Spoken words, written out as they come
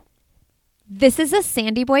This is a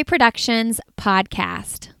Sandy Boy Productions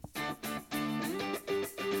podcast.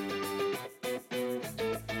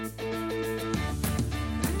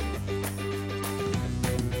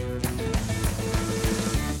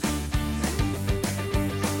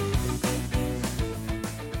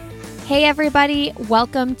 Hey everybody,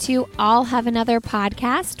 welcome to I'll Have Another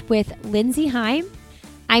podcast with Lindsay Heim.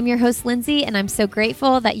 I'm your host, Lindsay, and I'm so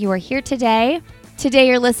grateful that you are here today. Today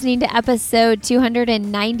you're listening to episode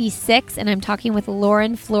 296, and I'm talking with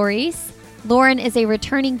Lauren Flores. Lauren is a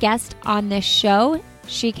returning guest on this show.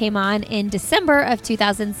 She came on in December of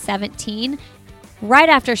 2017, right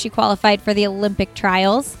after she qualified for the Olympic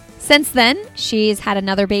trials. Since then, she's had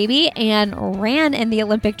another baby and ran in the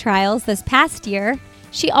Olympic trials this past year.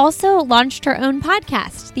 She also launched her own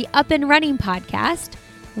podcast, the Up and Running podcast,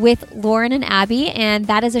 with Lauren and Abby, and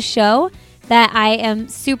that is a show that I am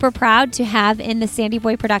super proud to have in the Sandy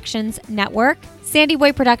Boy Productions network. Sandy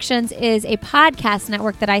Boy Productions is a podcast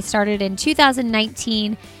network that I started in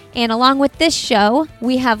 2019, and along with this show,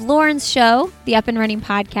 we have Lauren's show, the Up and Running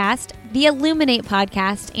podcast, the Illuminate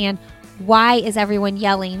podcast, and Why Is Everyone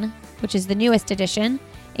Yelling, which is the newest edition,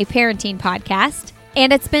 a parenting podcast.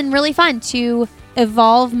 And it's been really fun to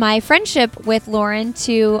evolve my friendship with Lauren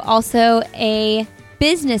to also a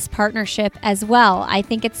business partnership as well. I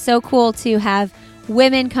think it's so cool to have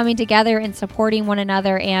women coming together and supporting one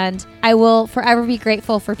another, and I will forever be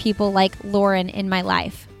grateful for people like Lauren in my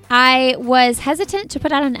life. I was hesitant to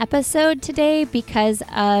put out an episode today because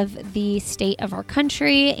of the state of our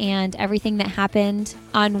country and everything that happened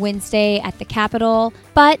on Wednesday at the Capitol,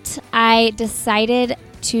 but I decided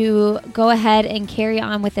to go ahead and carry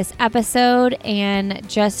on with this episode, and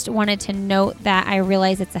just wanted to note that I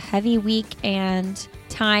realize it's a heavy week and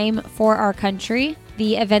time for our country.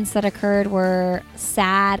 The events that occurred were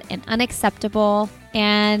sad and unacceptable,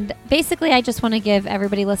 and basically I just want to give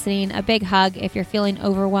everybody listening a big hug if you're feeling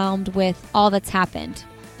overwhelmed with all that's happened.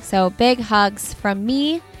 So big hugs from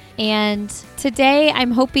me. And today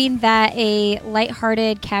I'm hoping that a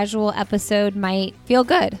lighthearted, casual episode might feel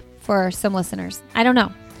good for some listeners. I don't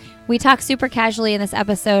know. We talk super casually in this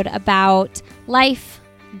episode about life,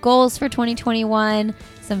 goals for 2021,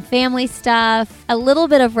 some family stuff, a little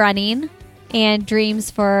bit of running, and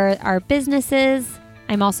dreams for our businesses.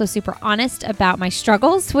 I'm also super honest about my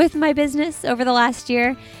struggles with my business over the last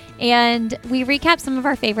year. And we recap some of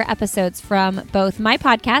our favorite episodes from both my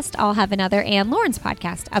podcast, I'll Have Another, and Lauren's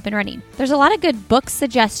podcast, Up and Running. There's a lot of good book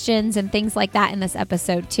suggestions and things like that in this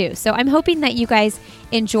episode too. So I'm hoping that you guys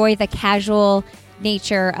enjoy the casual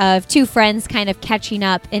nature of two friends kind of catching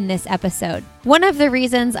up in this episode. One of the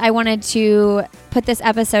reasons I wanted to put this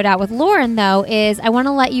episode out with Lauren, though, is I want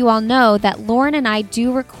to let you all know that Lauren and I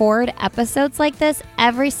do record episodes like this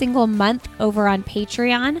every single month over on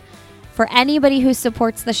Patreon. For anybody who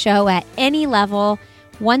supports the show at any level,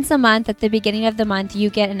 once a month at the beginning of the month, you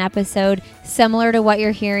get an episode similar to what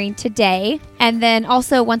you're hearing today. And then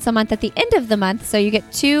also once a month at the end of the month, so you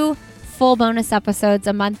get two full bonus episodes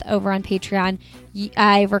a month over on Patreon.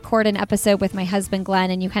 I record an episode with my husband,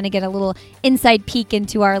 Glenn, and you kind of get a little inside peek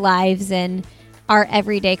into our lives and our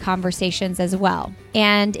everyday conversations as well.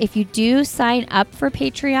 And if you do sign up for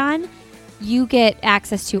Patreon, you get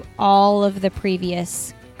access to all of the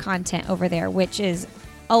previous content over there, which is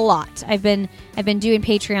a lot. I've been doing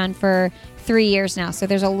Patreon for 3 years now, so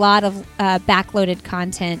there's a lot of backloaded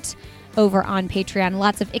content over on Patreon.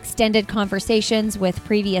 Lots of extended conversations with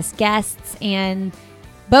previous guests and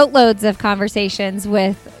boatloads of conversations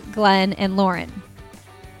with Glenn and Lauren.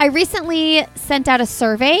 I recently sent out a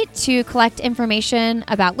survey to collect information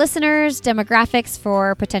about listeners, demographics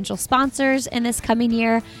for potential sponsors in this coming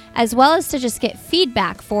year, as well as to just get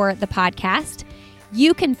feedback for the podcast.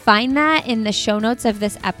 You can find that in the show notes of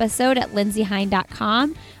this episode at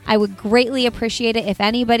lindsayheim.com. I would greatly appreciate it if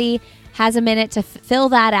anybody has a minute to fill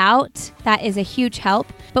that out. That is a huge help.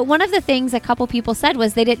 But one of the things a couple people said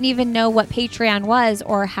was they didn't even know what Patreon was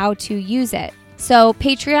or how to use it. So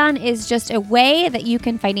Patreon is just a way that you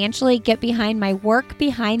can financially get behind my work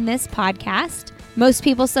behind this podcast. Most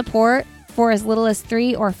people support for as little as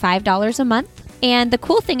 $3 or $5 a month. And the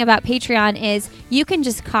cool thing about Patreon is you can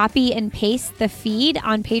just copy and paste the feed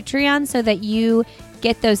on Patreon so that you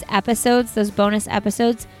get those episodes, those bonus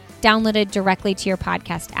episodes, downloaded directly to your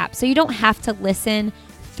podcast app. So you don't have to listen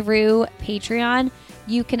through Patreon.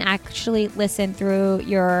 You can actually listen through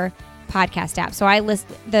your podcast app. So I list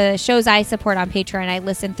the shows I support on Patreon. I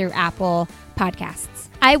listen through Apple Podcasts.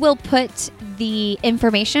 I will put the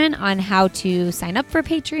information on how to sign up for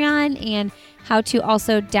Patreon and how to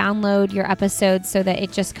also download your episodes so that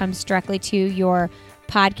it just comes directly to your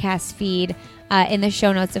podcast feed in the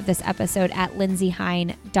show notes of this episode at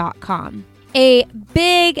lindsayheim.com. A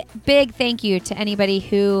big, big thank you to anybody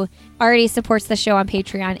who already supports the show on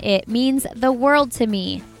Patreon. It means the world to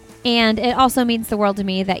me. And it also means the world to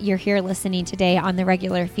me that you're here listening today on the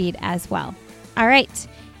regular feed as well. All right.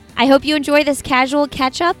 I hope you enjoy this casual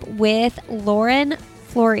catch-up with Lauren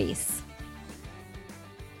Flores.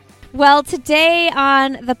 Well, today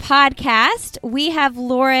on the podcast, we have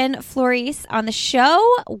Lauren Flores on the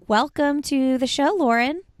show. Welcome to the show,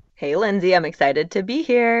 Lauren. Hey, Lindsay. I'm excited to be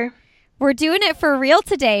here. We're doing it for real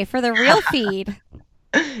today, for the real feed.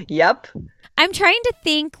 Yep. I'm trying to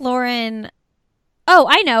think, Lauren. Oh,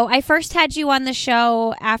 I know. I first had you on the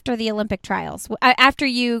show after the Olympic trials, after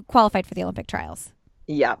you qualified for the Olympic trials.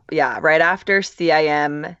 Yep. Yeah. Right after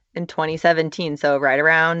CIM in 2017. So right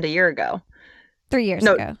around a year ago. 3 years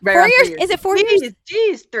No, ago. right 4 around years? 3 years. Is it 4 years?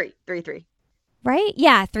 Geez. Three. Right?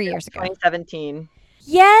 Yeah, 3 years ago. 2017.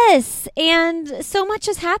 Yes. And so much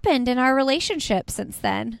has happened in our relationship since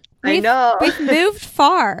then. I know. We've moved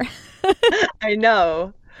far. I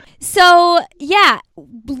know. So, yeah,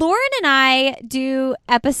 Lauren and I do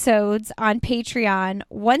episodes on Patreon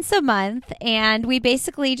once a month, and we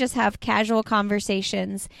basically just have casual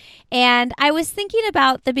conversations. And I was thinking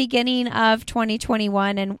about the beginning of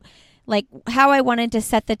 2021 and like how I wanted to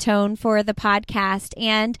set the tone for the podcast,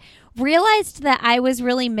 and realized that I was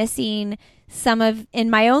really missing some of,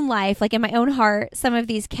 in my own life, like in my own heart, some of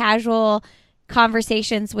these casual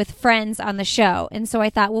conversations with friends on the show. And so I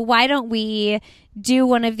thought, well, why don't we do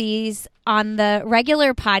one of these on the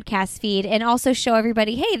regular podcast feed and also show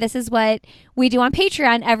everybody, hey, this is what we do on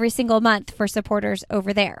Patreon every single month for supporters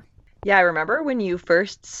over there. Yeah, I remember when you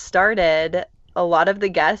first started, a lot of the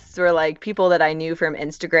guests were like people that I knew from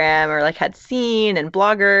Instagram or like had seen, and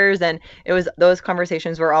bloggers. And it was, those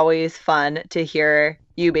conversations were always fun to hear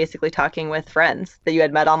you basically talking with friends that you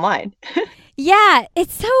had met online. Yeah,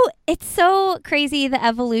 it's so crazy, the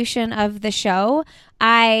evolution of the show.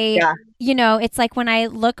 It's like when I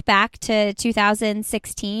look back to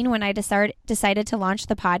 2016 when I decided to launch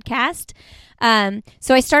the podcast.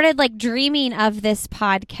 So I started like dreaming of this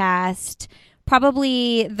podcast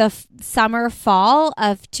probably the fall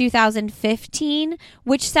of 2015,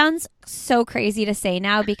 which sounds so crazy to say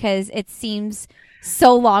now because it seems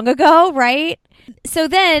so long ago, right? So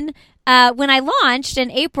then when I launched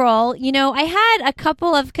in April, I had a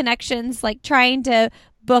couple of connections, like trying to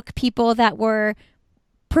book people that were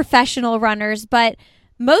professional runners, but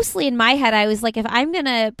mostly in my head, I was like, if I'm going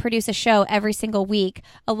to produce a show every single week,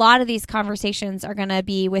 a lot of these conversations are going to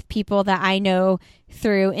be with people that I know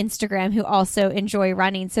through Instagram who also enjoy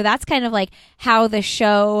running. So that's kind of like how the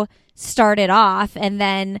show started off. And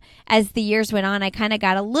then as the years went on, I kind of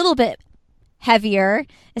got a little bit heavier,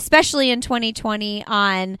 especially in 2020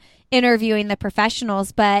 on interviewing the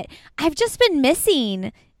professionals. But I've just been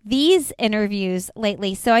missing these interviews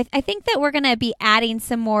lately. So I think that we're going to be adding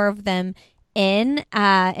some more of them in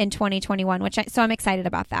 2021, so I'm excited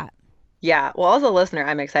about that. Yeah. Well, as a listener,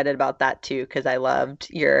 I'm excited about that too, because I loved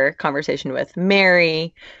your conversation with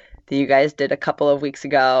Mary that you guys did a couple of weeks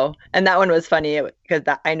ago. And that one was funny because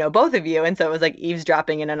I know both of you. And so it was like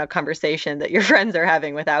eavesdropping in on a conversation that your friends are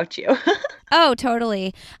having without you. Oh,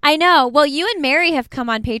 totally. I know. Well, you and Mary have come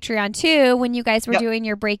on Patreon too when you guys were doing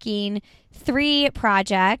your Breaking 3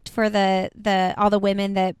 project for the all the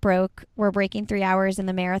women that were breaking 3 hours in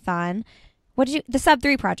the marathon. The Sub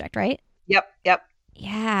 3 project, right? Yep.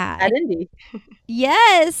 Yeah. At Indy.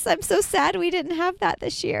 Yes. I'm so sad we didn't have that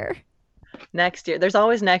this year. Next year. There's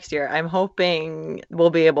always next year. I'm hoping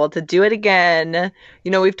we'll be able to do it again.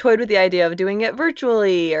 We've toyed with the idea of doing it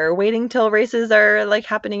virtually or waiting till races are like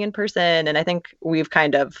happening in person. And I think we've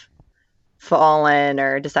kind of fallen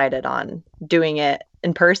or decided on doing it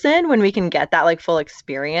in person when we can get that like full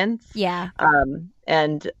experience. Yeah.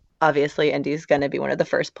 And obviously Indy's going to be one of the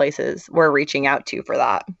first places we're reaching out to for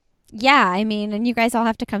that. Yeah. I mean, and you guys all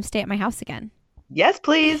have to come stay at my house again. Yes,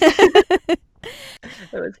 please. It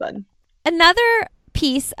was fun. Another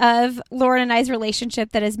piece of Lauren and I's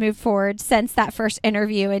relationship that has moved forward since that first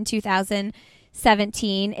interview in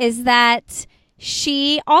 2017 is that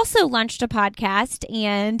she also launched a podcast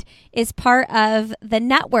and is part of the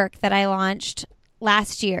network that I launched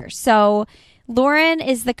last year. So Lauren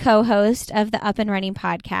is the co-host of the Up and Running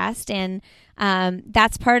podcast, and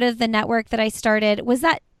that's part of the network that I started. Was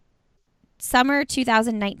that summer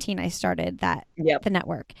 2019 I started the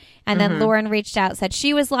network. And then Lauren reached out, said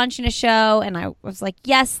she was launching a show, and I was like,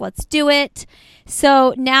 yes, let's do it.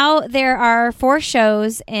 So now there are 4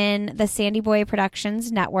 shows in the Sandy Boy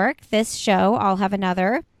Productions network. This show, I'll Have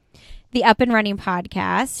Another, the Up and Running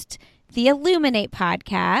podcast, the Illuminate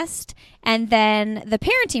podcast, and then the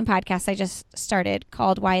parenting podcast I just started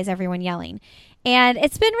called Why Is Everyone Yelling? And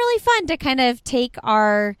it's been really fun to kind of take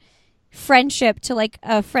our friendship to like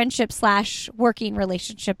a friendship / working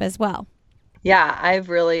relationship as well. Yeah, I've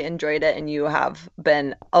really enjoyed it, and you have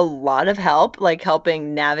been a lot of help, like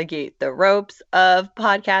helping navigate the ropes of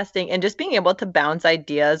podcasting and just being able to bounce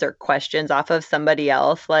ideas or questions off of somebody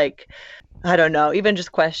else. Like, I don't know, even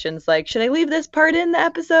just questions like, should I leave this part in the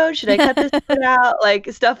episode? Should I cut this part out?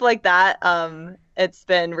 Like stuff like that. It's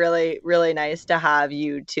been really, really nice to have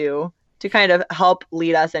you to kind of help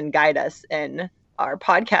lead us and guide us in our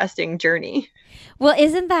podcasting journey. Well,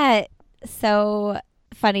 isn't that so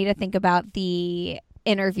funny to think about the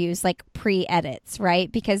interviews like pre-edits,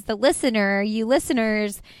 right? Because you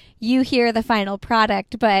listeners, you hear the final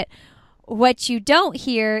product, but what you don't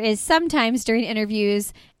hear is sometimes during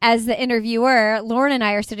interviews, as the interviewer, Lauren and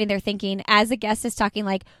I are sitting there thinking, as a guest is talking,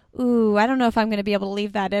 like, ooh, I don't know if I'm going to be able to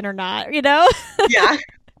leave that in or not, you know? Yeah.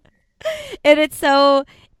 And it's so,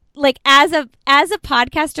 like, as a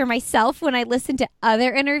podcaster myself, when I listen to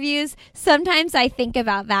other interviews, sometimes I think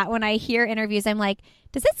about that. When I hear interviews, I'm like,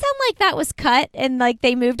 does it sound like that was cut and like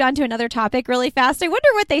they moved on to another topic really fast? I wonder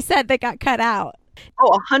what they said that got cut out.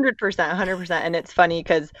 Oh, 100%, 100%. And it's funny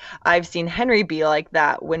because I've seen Henry be like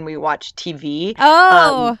that when we watch TV.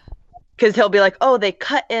 Oh. Because he'll be like, oh, they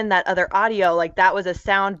cut in that other audio. Like that was a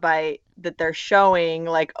sound bite that they're showing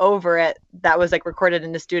like over it that was like recorded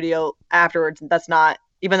in the studio afterwards. That's not,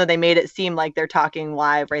 even though they made it seem like they're talking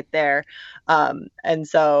live right there. And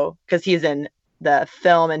so, because he's in the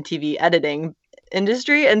film and TV editing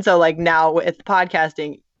industry. And so like now with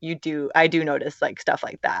podcasting, I do notice like stuff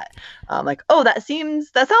like that. Like, oh, that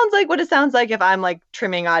sounds like what it sounds like if I'm like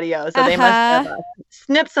trimming audio. So they must have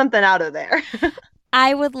snipped something out of there.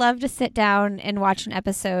 I would love to sit down and watch an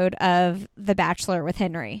episode of The Bachelor with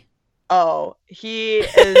Henry. Oh, he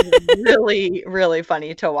is really, really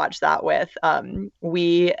funny to watch that with.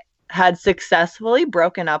 We had successfully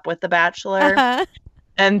broken up with The Bachelor,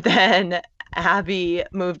 and then Abby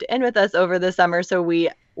moved in with us over the summer. So we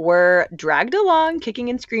were dragged along, kicking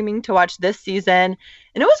and screaming to watch this season.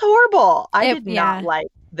 And it was horrible. I did not like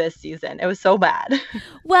this season. It was so bad.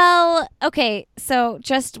 Well, okay. So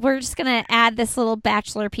we're just going to add this little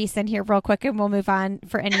Bachelor piece in here real quick and we'll move on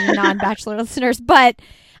for any non-Bachelor listeners. But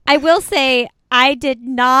I will say I did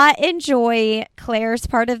not enjoy Claire's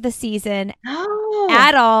part of the season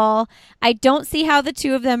at all. I don't see how the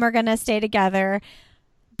two of them are going to stay together.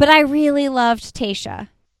 But I really loved Tayshia.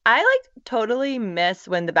 I like totally miss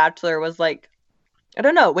when The Bachelor was like, I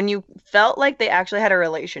don't know, when you felt like they actually had a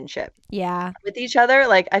relationship with each other.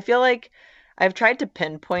 Like, I feel like I've tried to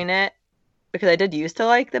pinpoint it because I did used to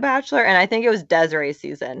like The Bachelor. And I think it was Desiree's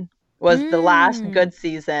season was the last good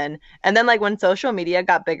season. And then like when social media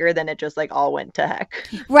got bigger, then it just like all went to heck.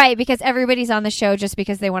 Right. Because everybody's on the show just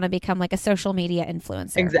because they want to become like a social media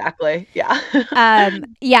influencer. Exactly. Yeah.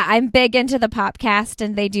 Yeah. I'm big into the Popcast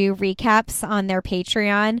and they do recaps on their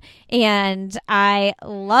Patreon and I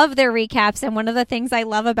love their recaps. And one of the things I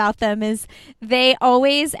love about them is they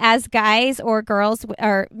always, as guys or girls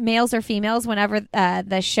or males or females, whenever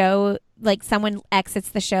the show, like someone exits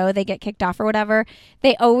the show, they get kicked off or whatever,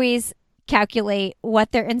 they always calculate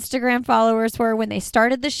what their Instagram followers were when they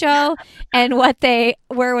started the show and what they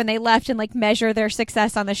were when they left and like measure their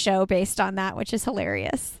success on the show based on that, which is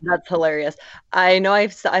hilarious. That's hilarious. I know I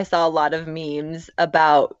saw a lot of memes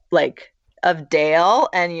about like of Dale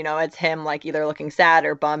and you know it's him like either looking sad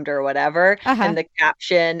or bummed or whatever and the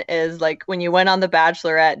caption is like, when you went on The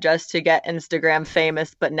Bachelorette just to get Instagram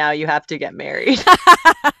famous but now you have to get married.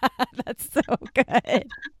 That's so good.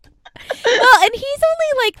 Well, and he's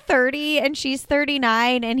only like 30 and she's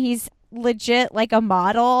 39 and he's legit like a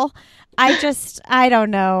model. I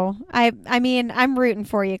don't know. I mean, I'm rooting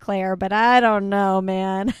for you, Claire, but I don't know,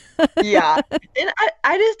 man. Yeah. And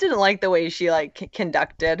I just didn't like the way she like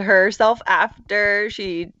conducted herself after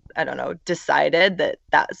she, I don't know, decided that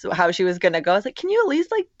that's how she was going to go. I was like, can you at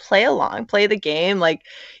least like play along, play the game? Like,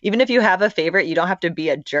 even if you have a favorite, you don't have to be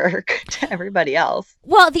a jerk to everybody else.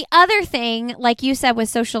 Well, the other thing, like you said with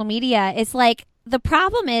social media, is like, the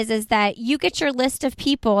problem is that you get your list of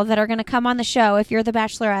people that are going to come on the show if you're the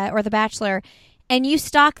Bachelorette or the Bachelor and you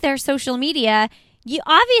stalk their social media, you're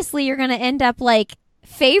going to end up like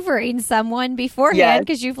favoring someone beforehand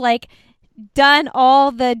because you've like done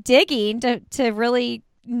all the digging to really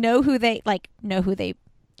know who they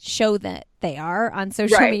show that they are on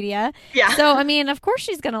social media. Yeah. So, I mean, of course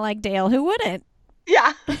she's going to like Dale. Who wouldn't?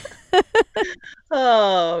 Yeah.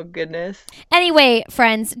 Oh, goodness. Anyway,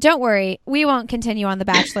 friends, don't worry. We won't continue on The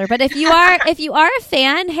Bachelor. But if you are a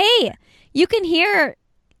fan, hey, you can hear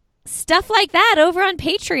stuff like that over on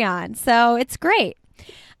Patreon. So it's great.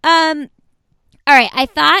 All right. I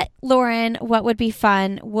thought, Lauren, what would be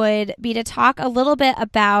fun would be to talk a little bit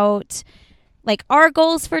about like our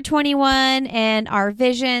goals for 21 and our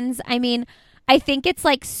visions. I mean, I think it's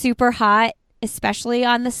like super hot, especially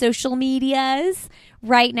on the social medias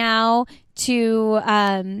right now, to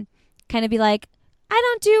kind of be like, I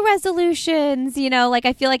don't do resolutions, like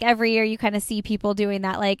I feel like every year you kind of see people doing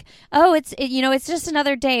that, like, oh, it's just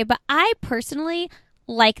another day. But I personally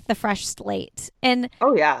like the fresh slate. And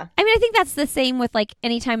Oh yeah. I mean, I think that's the same with like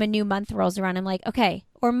anytime a new month rolls around, I'm like, okay,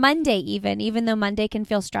 or Monday, even though Monday can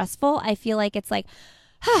feel stressful, I feel like it's like,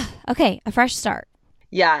 okay, a fresh start.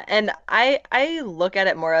 Yeah, and I look at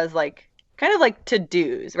it more as like kind of like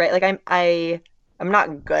to-dos, right? Like I'm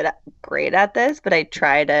not great at this, but I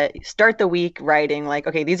try to start the week writing like,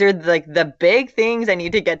 okay, these are like the big things I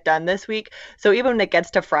need to get done this week. So even when it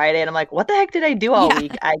gets to Friday and I'm like, what the heck did I do all Yeah.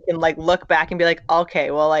 week? I can like look back and be like,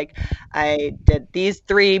 okay, well, like I did these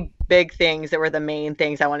three big things that were the main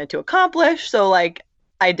things I wanted to accomplish. So like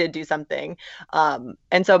I did do something.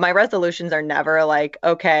 And so my resolutions are never like,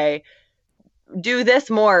 okay, do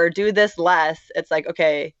this more, do this less. It's like,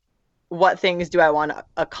 okay, what things do I want to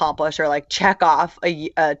accomplish or like check off a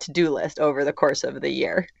to-do list over the course of the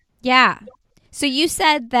year? Yeah. So you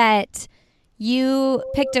said that you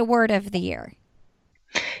picked a word of the year.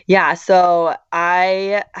 Yeah, so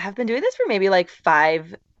I have been doing this for maybe like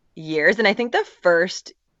 5 years. And I think the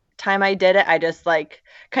first time I did it, I just like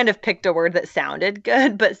kind of picked a word that sounded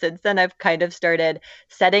good. But since then, I've kind of started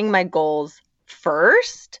setting my goals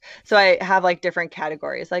first. So I have like different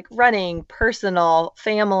categories like running, personal,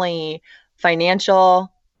 family,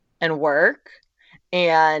 financial, and work.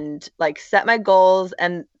 And like set my goals.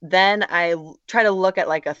 And then try to look at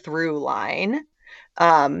like a through line.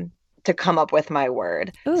 Um, to come up with my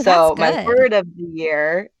word. Ooh, that's So my good. word of the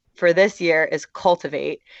year for this year is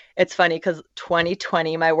cultivate. It's funny because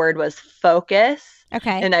 2020, my word was focus.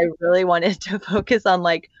 Okay. And I really wanted to focus on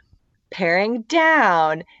like paring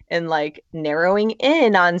down and like narrowing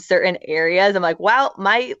in on certain areas. I'm like, wow,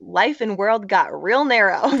 my life and world got real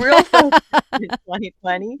narrow, real focused in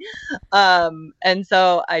 2020. And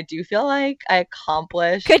so I do feel like I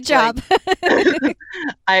accomplished Good like job.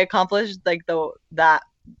 I accomplished like that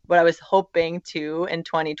what I was hoping to in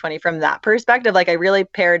 2020 from that perspective. Like I really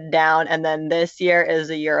pared down, and then this year is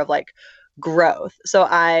a year of like growth. So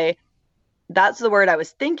that's the word I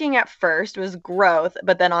was thinking at first was growth,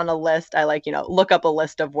 but then on a list I like, look up a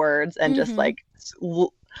list of words and just Mm-hmm. like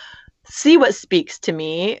see what speaks to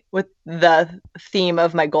me with the theme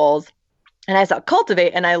of my goals. And I saw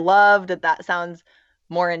cultivate, and I love that sounds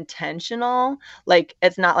more intentional. Like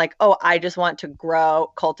it's not like, oh, I just want to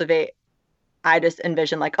grow, cultivate. I just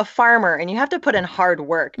envision like a farmer, and you have to put in hard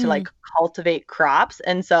work to Mm. like cultivate crops.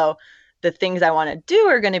 And so the things I want to do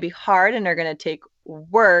are going to be hard and are going to take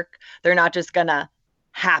work. They're not just going to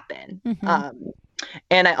happen. Mm-hmm.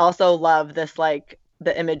 And I also love this like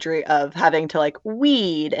the imagery of having to like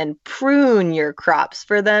weed and prune your crops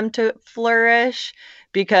for them to flourish,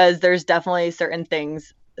 because there's definitely certain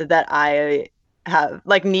things that I have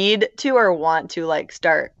like need to or want to like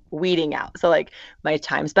start weeding out. So like my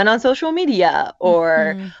time spent on social media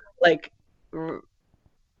or Mm-hmm. like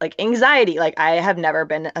like anxiety. Like I have never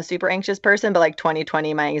been a super anxious person, but like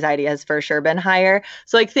 2020 my anxiety has for sure been higher.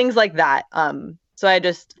 So like things like that. So I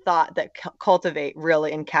just thought that cultivate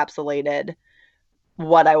really encapsulated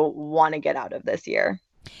what I want to get out of this year.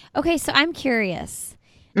 Okay, so I'm curious.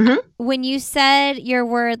 Hmm. When you said your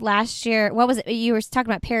word last year, what was it? You were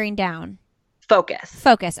talking about paring down. Focus.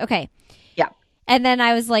 Focus. Okay. Yeah. And then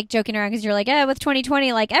I was like joking around because you're like, with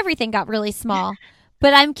 2020, like everything got really small.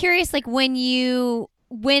 But I'm curious, like when you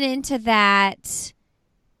went into that,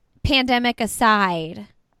 pandemic aside,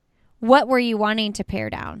 what were you wanting to pare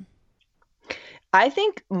down? I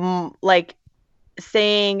think like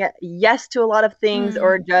saying yes to a lot of things,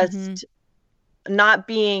 or Mm-hmm. just not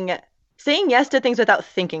being saying yes to things without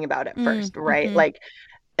thinking about it first, right? Mm-hmm. Like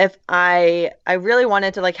if I really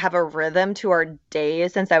wanted to like have a rhythm to our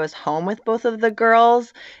days since I was home with both of the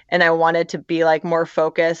girls, and I wanted to be like more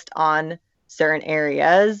focused on certain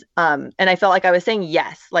areas. And I felt like I was saying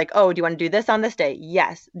yes, like, oh, do you want to do this on this day?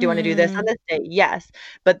 Yes. Do you want to do this on Mm. this day? Yes.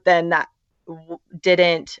 But then that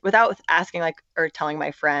didn't, without asking like or telling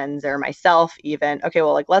my friends or myself even, okay,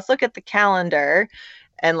 well, like let's look at the calendar,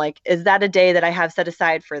 and like is that a day that I have set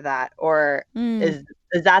aside for that, or Mm.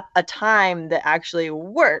 is that a time that actually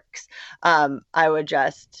works? I would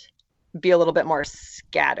just be a little bit more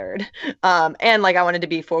scattered. And like I wanted to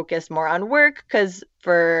be focused more on work, because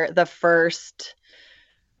for the first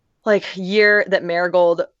like year that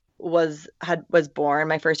Marigold was born,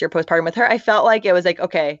 my first year postpartum with her, I felt like it was like,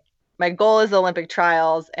 okay, my goal is the Olympic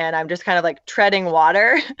trials, and I'm just kind of like treading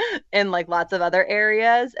water in like lots of other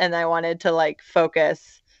areas. And I wanted to like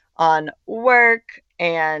focus on work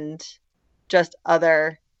and just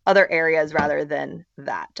other areas rather than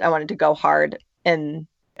that. I wanted to go hard in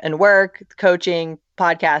work, coaching,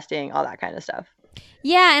 podcasting, all that kind of stuff.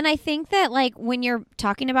 Yeah, and I think that like when you're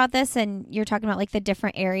talking about this and you're talking about like the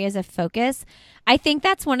different areas of focus, I think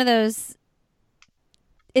that's one of those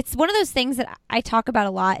things that I talk about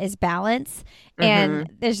a lot is balance. And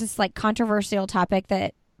there's this like controversial topic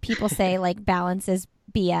that people say like balance is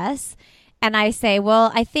BS. And I say,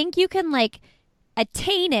 well, I think you can like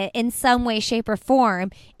attain it in some way, shape, or form.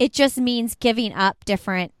 It just means giving up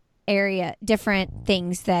different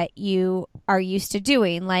things that you are used to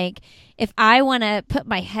doing. Like if I want to put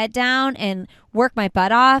my head down and work my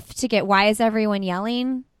butt off to get Why Is Everyone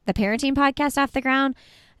Yelling, the parenting podcast, off the ground,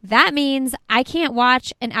 that means I can't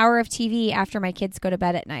watch an hour of TV after my kids go to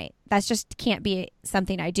bed at night. That's just can't be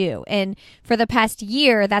something I do. And for the past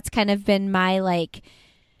year, that's kind of been my like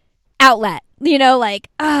outlet, like,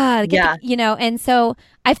 and so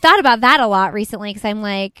I've thought about that a lot recently because I'm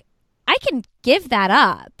like, I can give that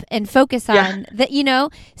up and focus on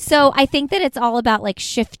that, so I think that it's all about like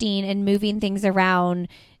shifting and moving things around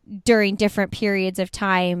during different periods of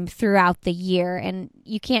time throughout the year, and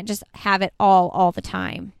you can't just have it all the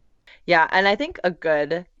time. Yeah, and I think a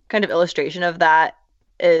good kind of illustration of that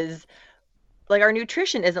is like our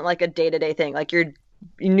nutrition isn't like a day-to-day thing. Like your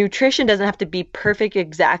nutrition doesn't have to be perfect,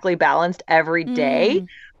 exactly balanced every day.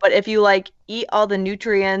 But if you like eat all the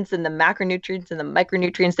nutrients and the macronutrients and the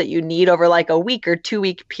micronutrients that you need over like a week or 2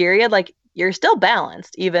 week period, like you're still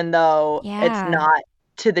balanced, even though it's not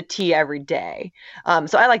to the T every day.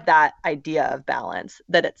 So I like that idea of balance,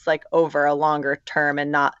 that it's like over a longer term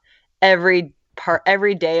and not every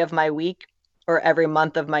day of my week or every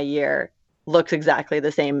month of my year looks exactly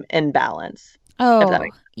the same in balance. Oh,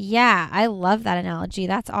 yeah. I love that analogy.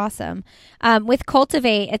 That's awesome. With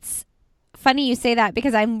Cultivate, it's funny you say that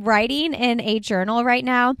because I'm writing in a journal right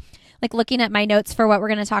now, like looking at my notes for what we're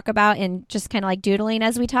going to talk about and just kind of like doodling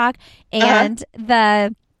as we talk. And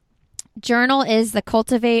the journal is the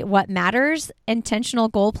Cultivate What Matters Intentional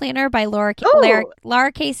Goal Planner by Lara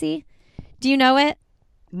Casey. Do you know it?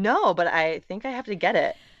 No, but I think I have to get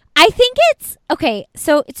it. I think it's okay.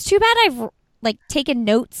 So it's too bad I've like taken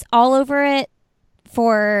notes all over it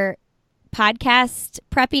for podcast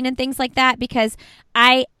prepping and things like that, because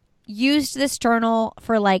I used this journal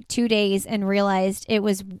for like 2 days and realized it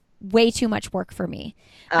was way too much work for me.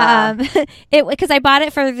 Because I bought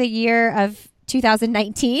it for the year of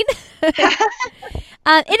 2019.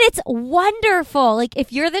 And it's wonderful. Like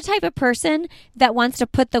if you're the type of person that wants to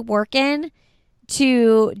put the work in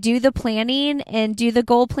to do the planning and do the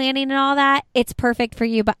goal planning and all that, it's perfect for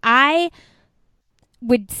you. But I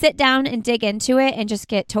would sit down and dig into it and just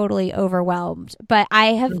get totally overwhelmed. But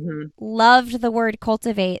I have loved the word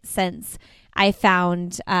cultivate since I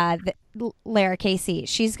found Lara Casey.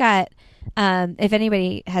 She's got, if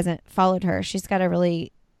anybody hasn't followed her, she's got a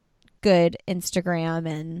really good Instagram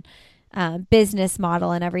and business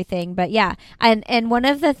model and everything. But yeah, and one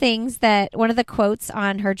of the quotes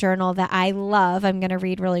on her journal that I love, I'm going to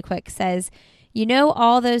read really quick, says,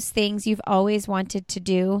 all those things you've always wanted to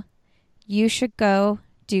do, you should go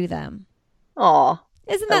do them. Aw.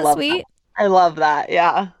 Isn't that sweet? I love that.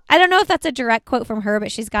 Yeah. I don't know if that's a direct quote from her,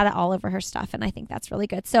 but she's got it all over her stuff. And I think that's really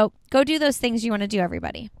good. So go do those things you want to do,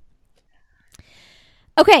 everybody.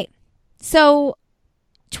 Okay. So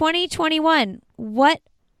 2021, what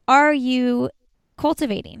are you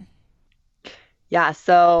cultivating? Yeah.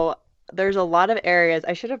 So there's a lot of areas.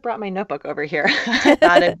 I should have brought my notebook over here. I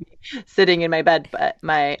thought I'd be sitting in my bed, but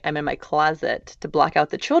I'm in my closet to block out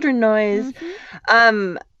the children noise.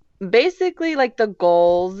 Basically, like the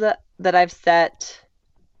goals that I've set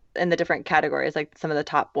in the different categories, like some of the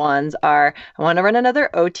top ones are, I want to run another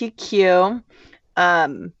OTQ.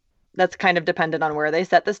 That's kind of dependent on where they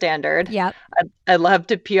set the standard. Yep. I'd love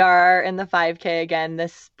to PR in the 5K again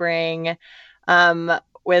this spring.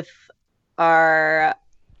 With our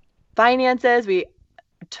finances, we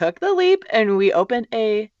took the leap and we opened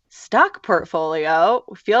a stock portfolio.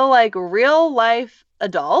 We feel like real life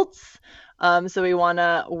adults. So we want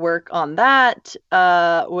to work on that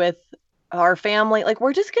with our family. Like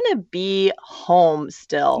we're just going to be home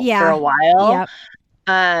still for a while.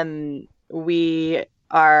 Yep. We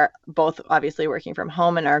are both obviously working from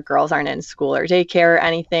home and our girls aren't in school or daycare or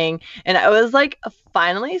anything. And I was like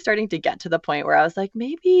finally starting to get to the point where I was like,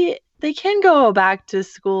 maybe they can go back to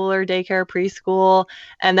school or daycare, preschool.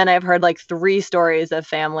 And then I've heard like 3 stories of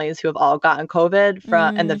families who have all gotten COVID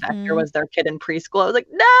from, and the vector was their kid in preschool. I was like,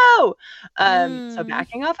 no. So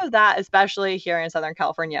backing off of that, especially here in Southern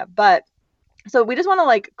California. But so we just want to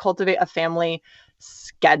like cultivate a family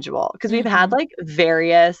schedule because we've had like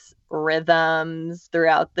various rhythms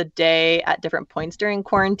throughout the day at different points during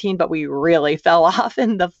quarantine, but we really fell off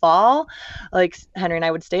in the fall. Like Henry and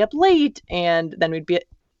I would stay up late and then we'd be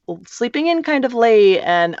sleeping in kind of late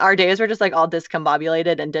and our days were just like all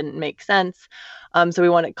discombobulated and didn't make sense. So we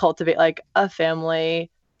want to cultivate like a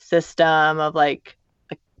family system of like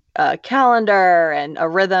a calendar and a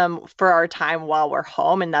rhythm for our time while we're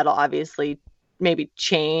home. And that'll obviously maybe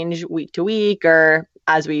change week to week or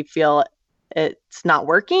as we feel it's not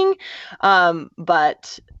working.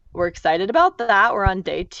 But we're excited about that. We're on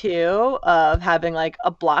day 2 of having like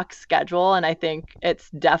a block schedule. And I think it's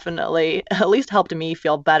definitely at least helped me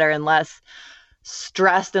feel better and less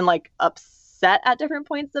stressed and like upset at different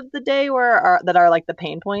points of the day that are like the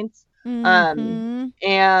pain points. And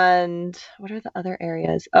what are the other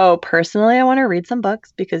areas? Oh, personally, I want to read some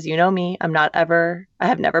books because you know me, I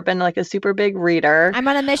have never been like a super big reader. I'm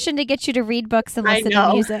on a mission to get you to read books and listen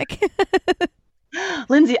to music.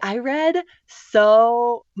 Lindsay, I read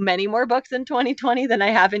so many more books in 2020 than I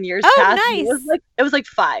have in years past. Nice. It was like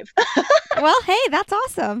 5. Well, hey, that's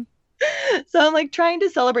awesome. So I'm like trying to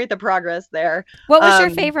celebrate the progress there. What was your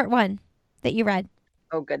favorite one that you read?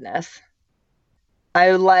 Oh, goodness.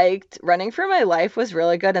 I liked Running for My Life was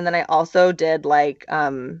really good. And then I also did like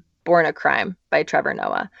Born a Crime by Trevor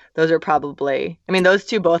Noah. Those are probably, I mean, those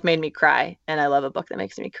 2 both made me cry. And I love a book that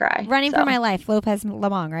makes me cry. Running for My Life, Lopez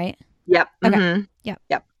Lemong, right? Yep. Okay. Mm-hmm.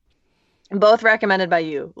 Yep. Both recommended by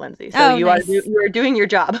you, Lindsay. So you are doing your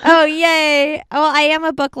job. Oh, yay. Well, I am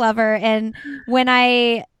a book lover. And when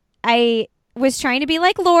I was trying to be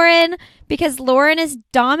like Lauren, because Lauren is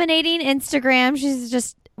dominating Instagram. She's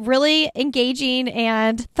just really engaging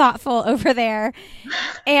and thoughtful over there.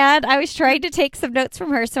 And I was trying to take some notes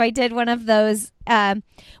from her. So I did one of those. I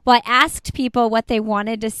asked people what they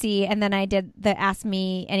wanted to see. And then I did the ask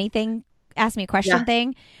me a question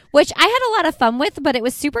thing, which I had a lot of fun with, but it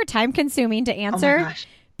was super time consuming to answer. Oh my gosh.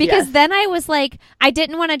 Because then I was like, I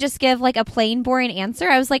didn't want to just give like a plain boring answer.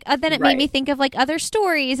 I was like, then it made me think of like other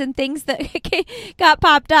stories and things that got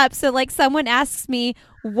popped up. So like someone asks me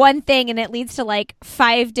one thing and it leads to like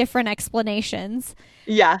 5 different explanations.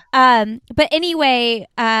 Yeah. But anyway,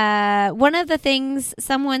 one of the things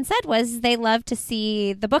someone said was they love to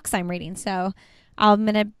see the books I'm reading. So I'm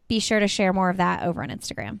going to be sure to share more of that over on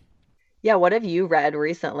Instagram. Yeah, what have you read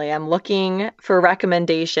recently? I'm looking for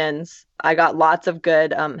recommendations. I got lots of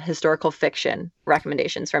good historical fiction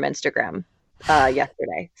recommendations from Instagram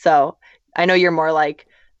yesterday. So I know you're more like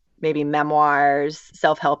maybe memoirs,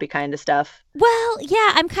 self-helpy kind of stuff. Well,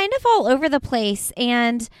 yeah, I'm kind of all over the place.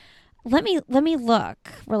 And let me look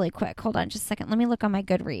really quick. Hold on just a second. Let me look on my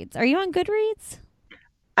Goodreads. Are you on Goodreads?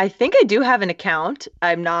 I think I do have an account.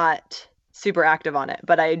 I'm not super active on it,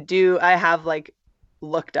 but I have like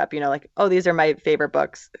looked up, like, oh, these are my favorite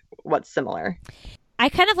books. What's similar? I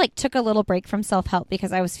kind of like took a little break from self-help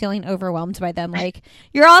because I was feeling overwhelmed by them. Like,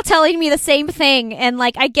 you're all telling me the same thing. And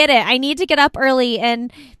like, I get it. I need to get up early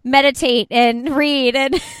and meditate and read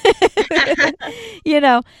and,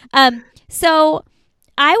 so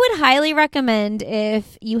I would highly recommend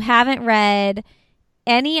if you haven't read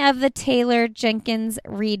any of the Taylor Jenkins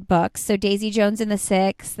Reid books. So Daisy Jones and the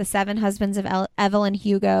Six, The 7 Husbands of Evelyn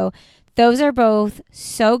Hugo. Those are both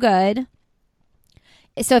so good.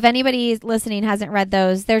 So if anybody listening hasn't read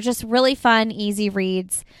those, they're just really fun, easy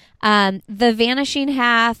reads. The Vanishing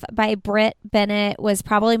Half by Britt Bennett was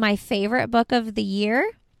probably my favorite book of the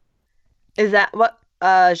year. Is that what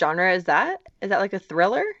genre is that? Is that like a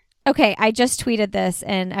thriller? Okay, I just tweeted this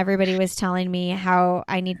and everybody was telling me how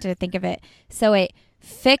I need to think of it. So wait,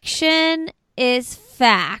 fiction is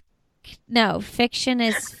fact. No, fiction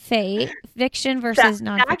is fake. Fiction versus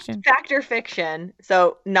nonfiction. Fact or fiction.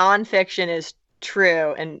 So nonfiction is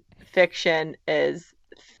true and fiction is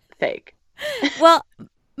fake. Well,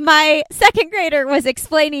 my second grader was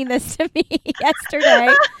explaining this to me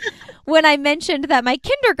yesterday when I mentioned that my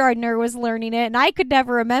kindergartner was learning it and I could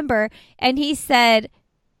never remember. And he said,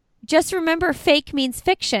 just remember fake means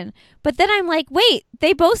fiction. But then I'm like, wait,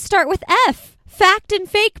 they both start with F. Fact and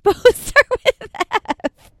fake both start with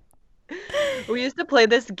F. We used to play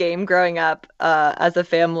this game growing up as a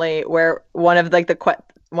family where one of like the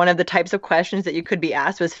one of the types of questions that you could be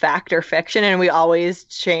asked was fact or fiction, and we always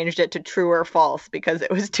changed it to true or false because it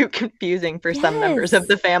was too confusing for some members of Yes.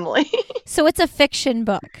 the family. So it's a fiction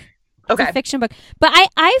book. It's a Okay. fiction book. But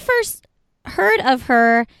I first heard of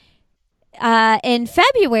her in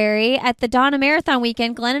February at the Donna Marathon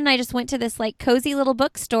weekend. Glenn and I just went to this like cozy little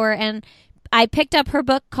bookstore, and I picked up her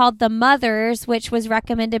book called The Mothers, which was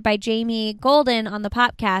recommended by Jamie Golden on the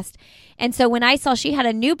podcast. And so when I saw she had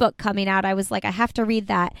a new book coming out, I was like, I have to read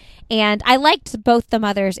that. And I liked both The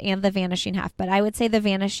Mothers and The Vanishing Half, but I would say The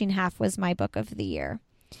Vanishing Half was my book of the year.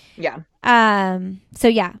 Yeah. So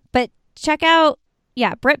yeah, but check out,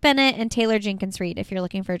 Britt Bennett and Taylor Jenkins Reid if you're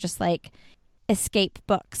looking for just like escape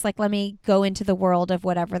books. Like, let me go into the world of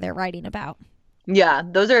whatever they're writing about. Yeah,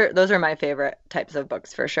 those are my favorite types of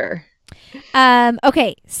books for sure.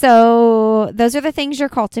 Okay, so those are the things you're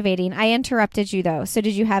cultivating. I interrupted you though. So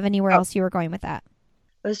did you have anywhere else you were going with that?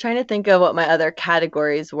 I was trying to think of what my other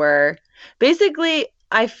categories were. Basically,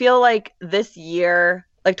 I feel like this year,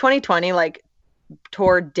 like 2020, like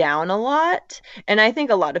tore down a lot. And I think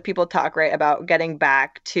a lot of people talk right about getting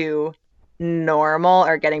back to normal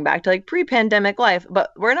or getting back to like pre-pandemic life,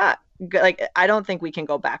 but we're not like, I don't think we can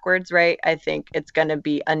go backwards, right? I think it's going to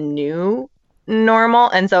be a new normal.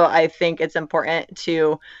 And so I think it's important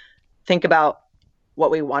to think about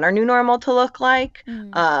what we want our new normal to look like.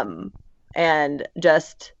 And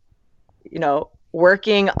just,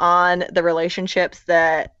 working on the relationships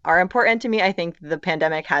that are important to me. I think the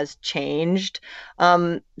pandemic has changed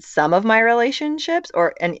some of my relationships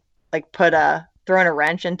and like thrown a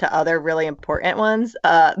wrench into other really important ones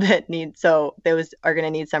so those are going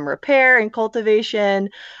to need some repair and cultivation.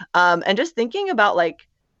 And just thinking about like,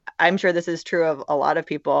 I'm sure this is true of a lot of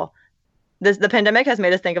people. The pandemic has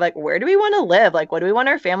made us think of like, where do we want to live? Like, what do we want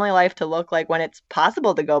our family life to look like when it's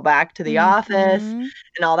possible to go back to the office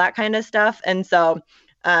and all that kind of stuff? And so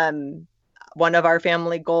one of our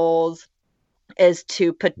family goals is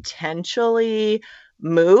to potentially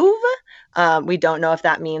move. We don't know if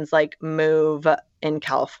that means like move in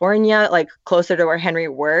California, like closer to where Henry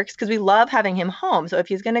works, because we love having him home. So if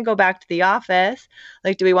he's going to go back to the office,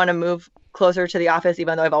 like, do we want to move closer to the office,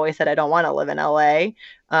 even though I've always said I don't want to live in LA?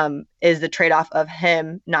 Is the trade-off of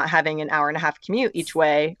him not having an hour and a half commute each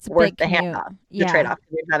way worth the handoff? The trade-off,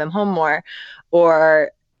 to have him home more,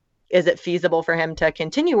 or is it feasible for him to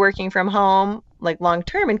continue working from home like long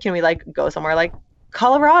term? And can we like go somewhere like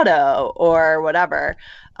Colorado or whatever?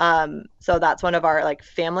 So that's one of our like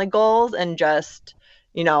family goals, and just,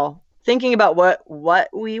 thinking about what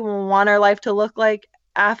we want our life to look like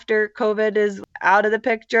after COVID is out of the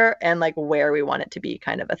picture, and like where we want it to be,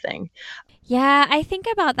 kind of a thing. Yeah, I think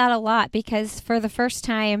about that a lot because for the first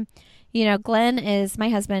time, Glenn my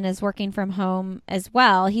husband is working from home as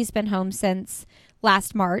well. He's been home since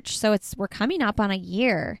last March, so we're coming up on a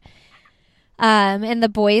year. And the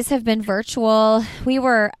boys have been virtual. We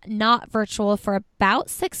were not virtual for about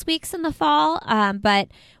 6 weeks in the fall, but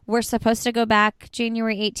we're supposed to go back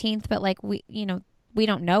January 18th, but like we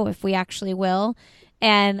don't know if we actually will.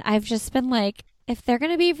 And I've just been like, if they're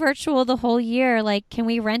going to be virtual the whole year, like, can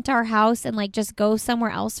we rent our house and like just go somewhere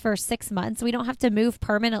else for 6 months? We don't have to move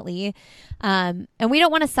permanently. And we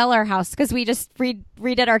don't want to sell our house because we just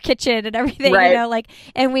redid our kitchen and everything, Right.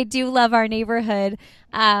 And we do love our neighborhood.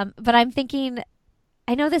 But I'm thinking,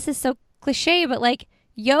 I know this is so cliche, but like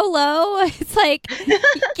YOLO, it's like,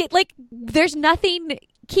 there's nothing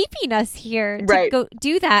keeping us here to go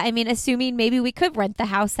do that. I mean, assuming maybe we could rent the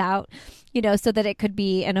house out, so that it could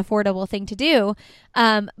be an affordable thing to do.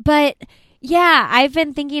 But yeah, I've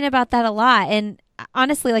been thinking about that a lot. And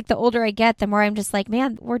honestly, like the older I get, the more I'm just like,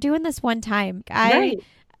 man, we're doing this one time.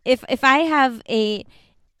 If I have a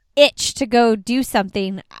itch to go do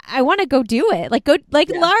something, I want to go do it. Like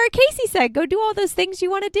Laura Casey said, go do all those things you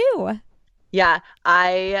want to do. Yeah.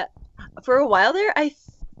 For a while there, I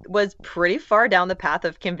was pretty far down the path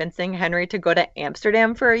of convincing Henry to go to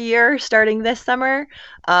Amsterdam for a year starting this summer.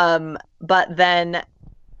 But then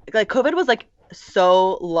like COVID was like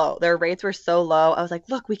so low. Their rates were so low. I was like,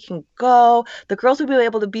 look, we can go. The girls will be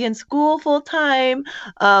able to be in school full time,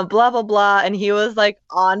 blah, blah, blah. And he was like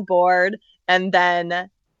on board. And then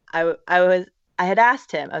I had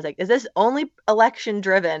asked him, I was like, is this only election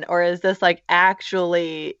driven, or is this like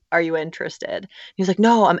actually, are you interested? He was like,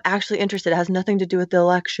 no, I'm actually interested. It has nothing to do with the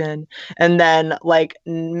election. And then like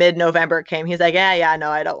mid-November came. He's like, yeah, no,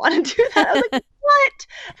 I don't want to do that. I was like, what?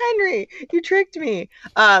 Henry, you tricked me.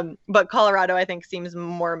 But Colorado, I think, seems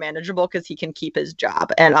more manageable because he can keep his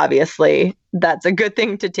job. And obviously that's a good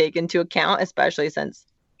thing to take into account, especially since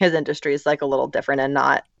his industry is like a little different and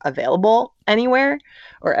not available anywhere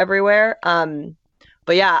or everywhere.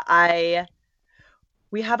 But yeah,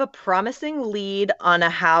 we have a promising lead on a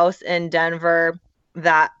house in Denver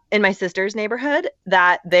that in my sister's neighborhood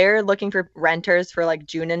that they're looking for renters for like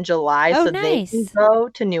June and July Oh, so they can nice. go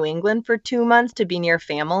to New England for 2 months to be near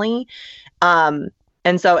family. Um,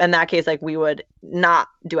 and so in that case, like we would not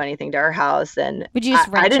do anything to our house. And Would you I, just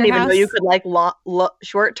I rent didn't your even know you house? could like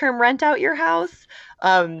short-term rent out your house.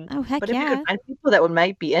 Oh, heck But if you could yeah. find people that would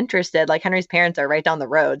might be interested, like Henry's parents are right down the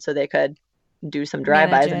road, so they could do some Manage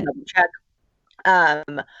drive-bys and it. double check.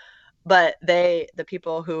 Um, but the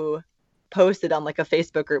people who posted on like a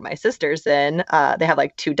Facebook group my sister's in, they have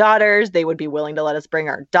like two daughters. They would be willing to let us bring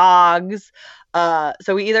our dogs.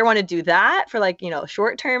 So we either want to do that for like,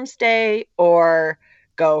 short-term stay or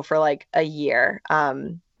go for like a year,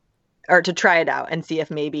 or to try it out and see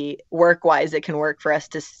if maybe work-wise it can work for us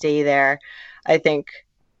to stay there. I think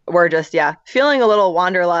we're just, yeah, feeling a little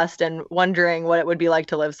wanderlust and wondering what it would be like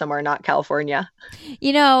to live somewhere not California.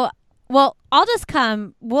 You know, well, I'll just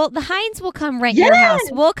come. The Heinz will come rent your Yes,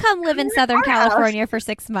 house. We'll come live come in to Southern our house. California for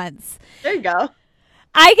 6 months. There you go.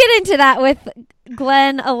 I get into that with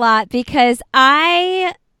Glenn a lot because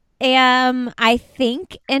I am, I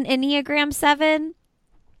think, an Enneagram 7.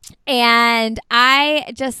 And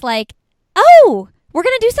I just like, oh, we're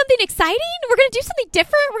going to do something exciting. We're going to do something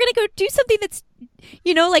different. We're going to go do something that's,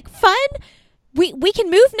 like fun. We can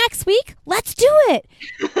move next week. Let's do it.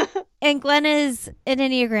 And Glenn is an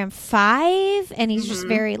Enneagram 5, and he's just Mhm.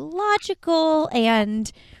 very logical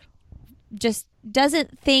and just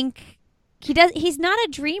doesn't think he's not a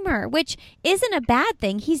dreamer, which isn't a bad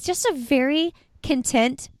thing. He's just a very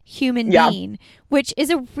content human Yeah. being, which is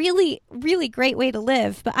a really, really great way to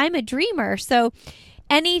live. But I'm a dreamer, so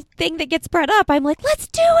anything that gets brought up, I'm like, let's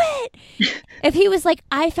do it. If he was like,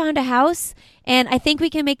 I found a house and I think we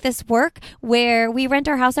can make this work where we rent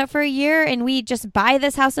our house out for a year and we just buy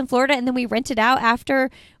this house in Florida and then we rent it out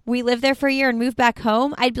after we live there for a year and move back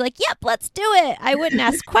home, I'd be like, yep, let's do it. I wouldn't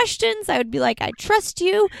ask questions. I would be like, I trust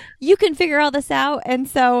you. You can figure all this out. And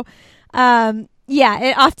so, yeah,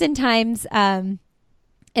 it oftentimes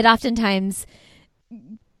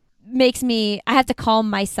makes me, I have to calm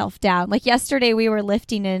myself down. Like yesterday we were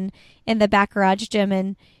lifting in the back garage gym,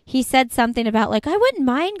 and he said something about like, I wouldn't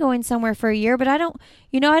mind going somewhere for a year, but I don't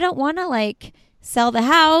want to like sell the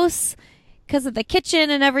house because of the kitchen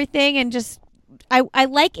and everything. And just, I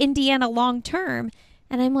like Indiana long term.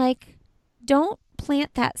 And I'm like, don't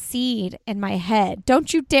plant that seed in my head.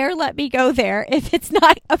 Don't you dare let me go there if it's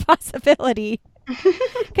not a possibility.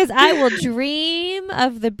 Because I will dream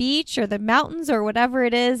of the beach or the mountains or whatever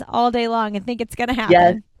it is all day long and think it's going to happen.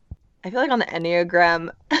 Yes. I feel like on the Enneagram,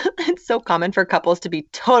 it's so common for couples to be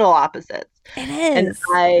total opposites. It And is.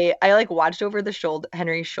 I like watched over the shoulder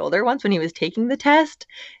Henry's shoulder once when he was taking the test.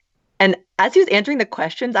 And as he was answering the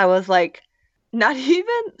questions, I was like, not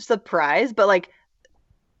even surprised, but like,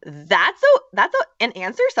 an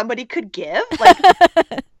answer somebody could give.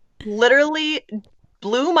 Like, literally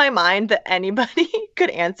blew my mind that anybody could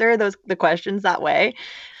answer the questions that way.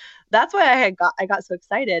 That's why I got so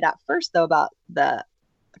excited at first though about the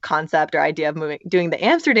concept or idea of doing the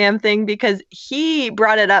Amsterdam thing because he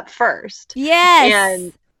brought it up first.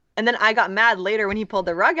 Yes. And then I got mad later when he pulled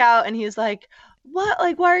the rug out and he's like, "What?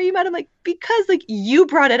 Like, why are you mad?" I'm like, "Because like you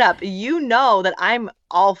brought it up. You know that I'm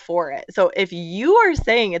all for it. So if you are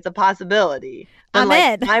saying it's a possibility, then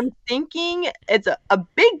I'm in. I'm thinking it's a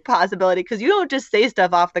big possibility because you don't just say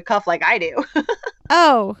stuff off the cuff like I do."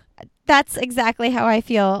 Oh, that's exactly how I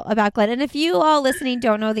feel about Glenn. And if you all listening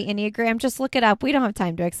don't know the Enneagram, just look it up. We don't have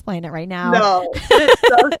time to explain it right now. No, it's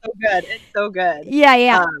so good. It's so good.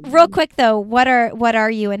 Yeah. Real quick though, what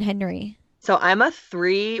are you and Henry? So I'm a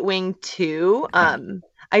 3-wing 2. Okay.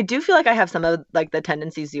 I do feel like I have some of like the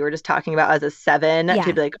tendencies you were just talking about as a 7 Yeah.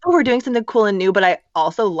 to be like, oh, we're doing something cool and new, but I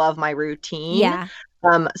also love my routine. Yeah.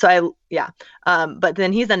 But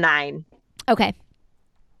then he's a 9. Okay.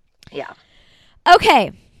 Yeah.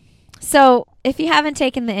 Okay. So if you haven't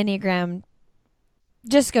taken the Enneagram,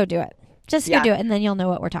 just go do it. Just go Yeah. do it, and then you'll know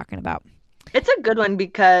what we're talking about. It's a good one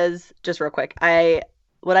because just real quick,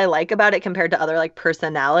 what I like about it compared to other like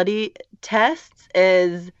personality tests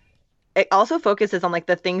is it also focuses on like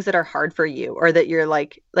the things that are hard for you or that you're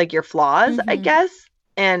like your flaws, I Mhm. guess.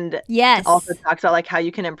 And Yes. also talks about like how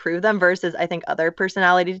you can improve them versus I think other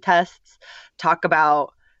personality tests talk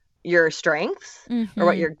about your strengths or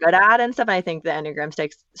what Mhm. you're good at and stuff. And I think the Enneagram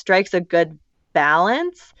strikes a good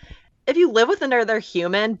balance. If you live with another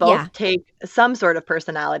human, both Yeah. take some sort of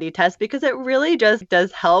personality test because it really just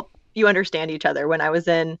does help you understand each other. When I was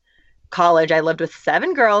in college, I lived with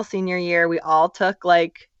 7 girls senior year. We all took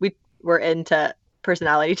we were into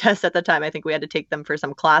personality tests at the time. I think we had to take them for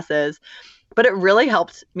some classes. But it really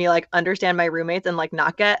helped me like understand my roommates and like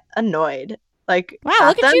not get annoyed. Like, wow,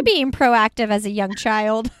 look at you being proactive as a young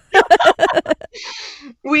child.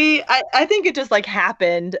 I think it just like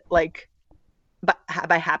happened like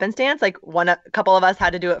by happenstance. Like a couple of us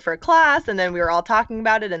had to do it for a class, and then we were all talking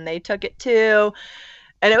about it, and they took it too.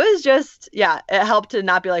 And it was just, it helped to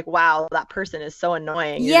not be like, wow, that person is so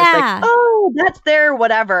annoying. You're just like, oh, that's their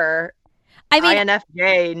whatever. I mean,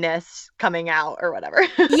 INFJ-ness coming out or whatever.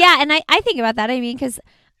 Yeah, and I think about that. I mean, because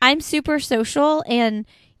I'm super social, and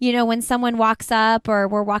you know, when someone walks up or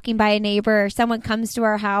we're walking by a neighbor or someone comes to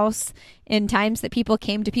our house in times that people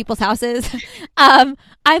came to people's houses, I'm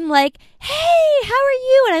like, hey, how are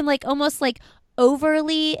you? And I'm like almost like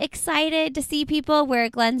overly excited to see people, where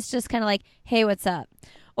Glenn's just kind of like, hey, what's up?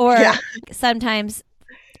 Or sometimes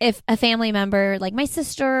if a family member, like my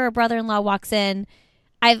sister or brother-in-law walks in,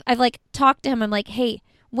 I've like talked to him. I'm like, hey,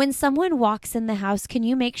 when someone walks in the house, can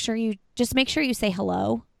you make sure you say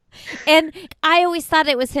hello? And I always thought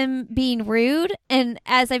it was him being rude. And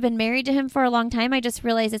as I've been married to him for a long time, I just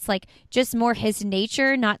realized it's like just more his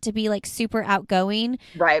nature not to be like super outgoing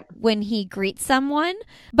when he greets someone.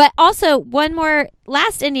 But also one more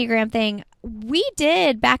last Enneagram thing. We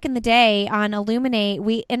did back in the day on Illuminate,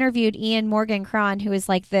 we interviewed Ian Morgan Cron, who is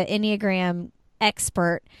like the Enneagram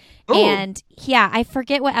expert. Ooh. And I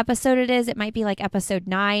forget what episode it is. It might be like episode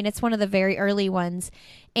 9. It's one of the very early ones.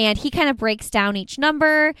 And he kind of breaks down each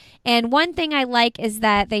number. And one thing I like is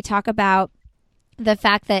that they talk about the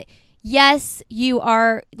fact that, yes, you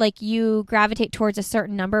are like you gravitate towards a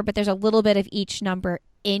certain number, but there's a little bit of each number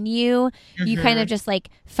in you. Mm-hmm. You kind of just like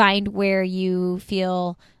find where you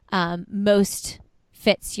feel most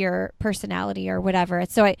fits your personality or whatever.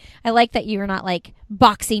 So I like that you're not like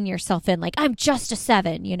boxing yourself in like, I'm just a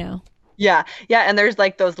 7, you know? Yeah. And there's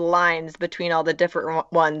like those lines between all the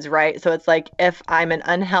different ones, right? So it's like if I'm an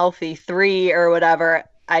unhealthy 3 or whatever,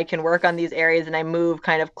 I can work on these areas and I move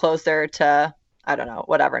kind of closer to, I don't know,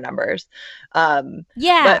 whatever numbers.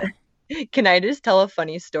 But can I just tell a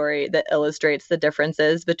funny story that illustrates the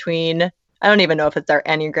differences between, I don't even know if it's our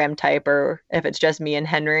Enneagram type or if it's just me and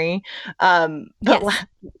Henry. But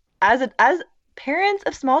as parents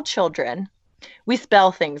of small children, we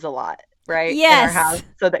spell things a lot, right? Yes. In our house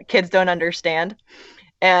so that kids don't understand.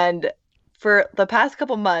 And for the past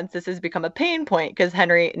couple months, this has become a pain point because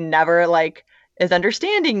Henry never like is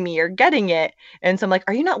understanding me or getting it. And so I'm like,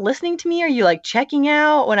 are you not listening to me? Are you like checking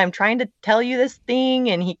out when I'm trying to tell you this thing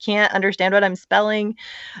and he can't understand what I'm spelling?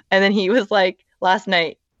 And then he was like, last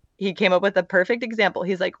night, he came up with a perfect example.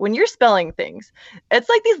 He's like, when you're spelling things, it's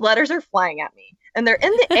like these letters are flying at me and they're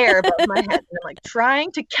in the air above my head. And I'm like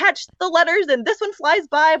trying to catch the letters and this one flies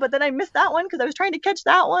by, but then I missed that one because I was trying to catch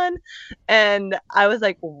that one. And I was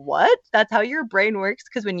like, what? That's how your brain works?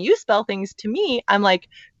 Because when you spell things to me, I'm like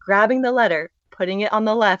grabbing the letter, putting it on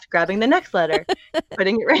the left, grabbing the next letter,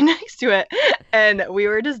 putting it right next to it. And we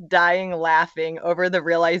were just dying laughing over the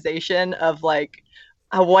realization of like,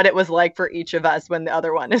 what it was like for each of us when the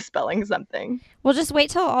other one is spelling something. Well, just wait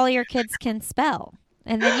till all your kids can spell.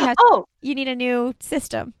 And then you need a new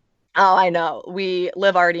system. Oh, I know.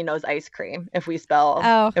 Liv already knows ice cream. If we spell,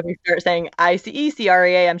 if we start saying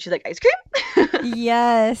ICECREAM, she's like, ice cream?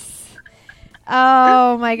 Yes.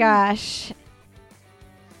 Oh my gosh.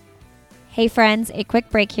 Hey friends, a quick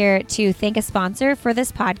break here to thank a sponsor for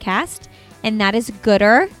this podcast, and that is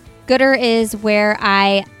Goodr. Goodr is where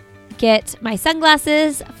I get my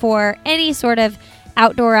sunglasses for any sort of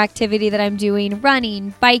outdoor activity that I'm doing,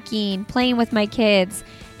 running, biking, playing with my kids.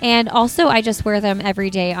 And also I just wear them every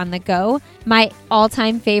day on the go. My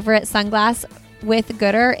all-time favorite sunglass with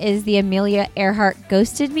Goodr is the Amelia Earhart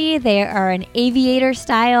Ghosted Me. They are an aviator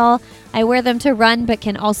style. I wear them to run, but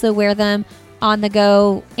can also wear them on the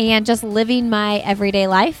go and just living my everyday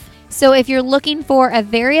life. So if you're looking for a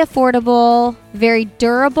very affordable, very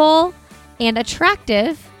durable, and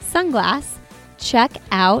attractive sunglass, check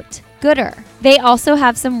out Goodr. They also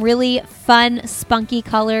have some really fun, spunky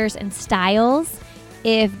colors and styles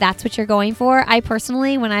if that's what you're going for. I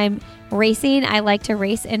personally, when I'm racing, I like to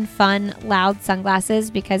race in fun, loud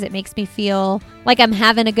sunglasses because it makes me feel like I'm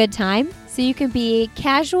having a good time. So you can be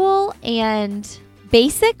casual and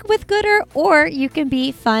basic with Goodr, or you can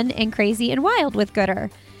be fun and crazy and wild with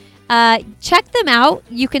Goodr. Check them out.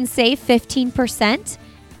 You can save 15%.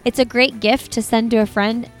 It's a great gift to send to a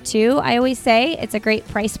friend, too. I always say it's a great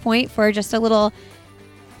price point for just a little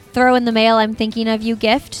throw in the mail, I'm thinking of you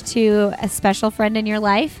gift to a special friend in your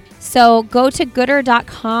life. So go to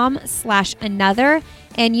goodr.com/another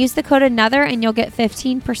and use the code another and you'll get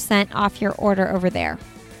 15% off your order over there.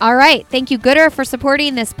 All right. Thank you, Goodr, for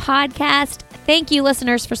supporting this podcast. Thank you,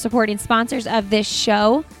 listeners, for supporting sponsors of this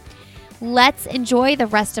show. Let's enjoy the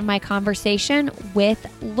rest of my conversation with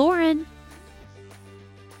Lauren.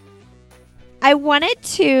 I wanted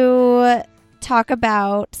to talk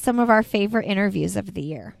about some of our favorite interviews of the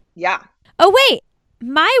year. Yeah. Oh, wait.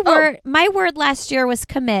 My word last year was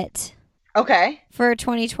commit. Okay. For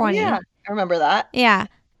 2020. Oh, yeah, I remember that. Yeah.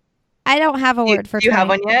 I don't have a word for 2020. Do you have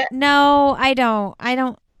one yet? No, I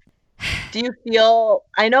don't. Do you feel,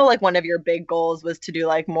 I know like one of your big goals was to do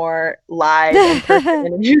like more live in-person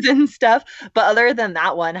interviews and stuff, but other than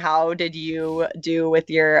that one, how did you do with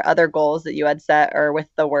your other goals that you had set or with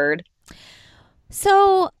the word?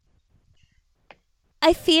 So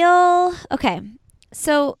I feel, okay.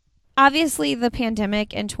 So obviously the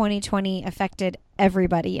pandemic in 2020 affected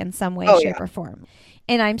everybody in some way, shape, or form.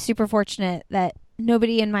 And I'm super fortunate that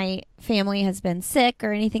nobody in my family has been sick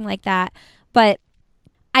or anything like that. But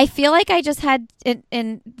I feel like I just had,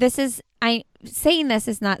 and this is, saying this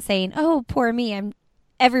is not saying, oh, poor me.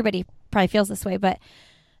 Everybody probably feels this way, but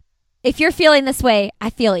if you're feeling this way, I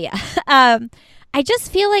feel you. I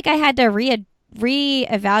just feel like I had to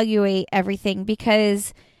reevaluate everything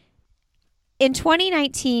because in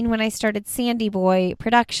 2019, when I started Sandy Boy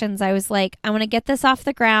Productions, I was like, I want to get this off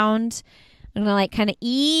the ground. I'm going to like kind of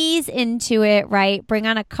ease into it, right? Bring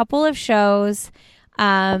on a couple of shows.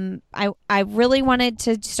 I really wanted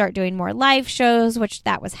to start doing more live shows, which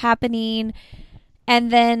that was happening.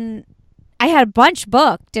 And then I had a bunch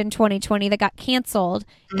booked in 2020 that got canceled.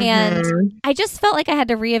 Mm-hmm. And I just felt like I had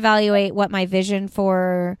to reevaluate what my vision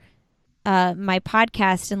for my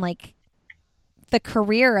podcast and like the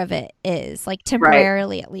career of it is, like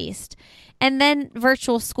temporarily at least. And then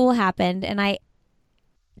virtual school happened. And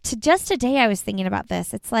today I was thinking about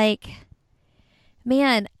this. It's like,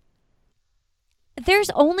 man, there's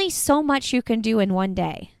only so much you can do in one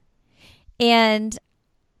day. And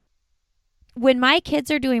when my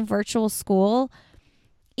kids are doing virtual school,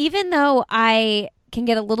 even though I can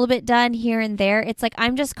get a little bit done here and there, it's like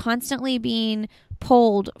I'm just constantly being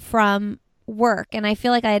pulled from work. And I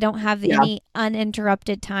feel like I don't have any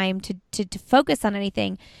uninterrupted time to focus on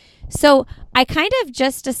anything. So I kind of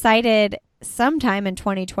just decided sometime in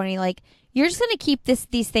 2020, like, you're just going to keep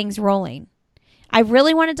these things rolling. I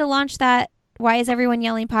really wanted to launch that Why Is Everyone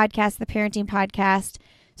Yelling podcast, the parenting podcast.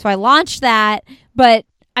 So I launched that, but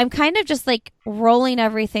I'm kind of just like rolling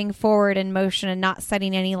everything forward in motion and not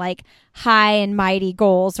setting any like high and mighty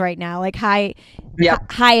goals right now, like high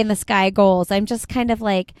in the sky goals. I'm just kind of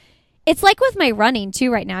like, it's like with my running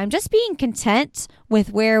too right now. I'm just being content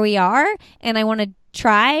with where we are, and I want to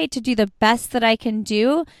try to do the best that I can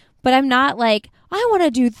do, but I'm not like, I want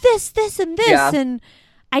to do this, and this. Yeah. And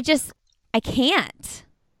I can't.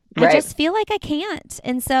 Right. I just feel like I can't.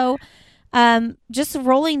 And so just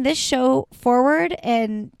rolling this show forward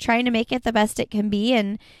and trying to make it the best it can be.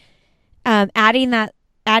 And adding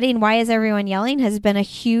Why Is Everyone Yelling has been a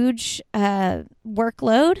huge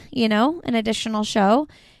workload, an additional show.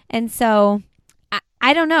 And so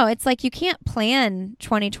I don't know. It's like you can't plan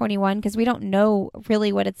 2021 because we don't know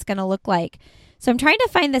really what it's going to look like. So I'm trying to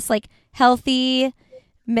find this like healthy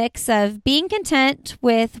mix of being content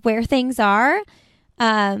with where things are.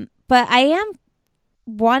 But I am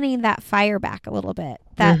wanting that fire back a little bit.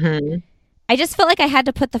 That I just felt like I had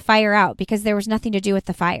to put the fire out because there was nothing to do with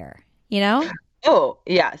the fire, Oh,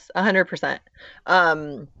 yes, 100%.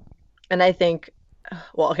 And I think,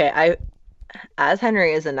 as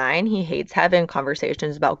Henry is a 9, he hates having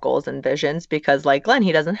conversations about goals and visions because, like Glenn,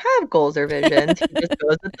 he doesn't have goals or visions. He just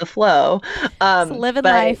goes with the flow. Living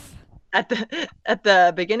life. At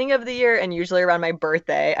the beginning of the year and usually around my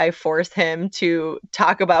birthday, I force him to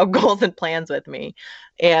talk about goals and plans with me.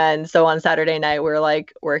 And so on Saturday night, we're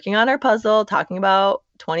like working on our puzzle, talking about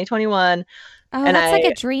 2021. Oh, and that's like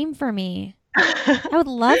a dream for me. I would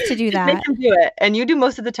love to do that. Make him do it. And you do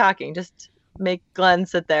most of the talking. Just make Glenn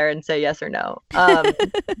sit there and say yes or no.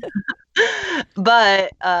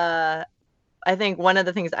 But I think one of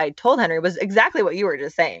the things I told Henry was exactly what you were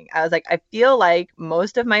just saying. I was like, I feel like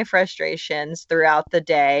most of my frustrations throughout the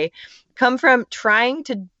day come from trying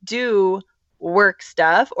to do work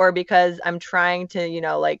stuff, or because I'm trying to,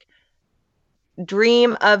 like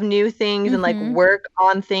dream of new things and like work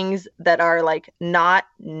on things that are like not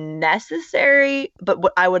necessary, but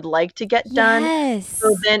what I would like to get done. Yes.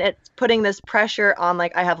 So then it's putting this pressure on,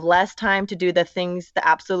 like, I have less time to do the things, the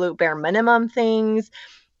absolute bare minimum things.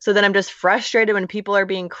 So then I'm just frustrated when people are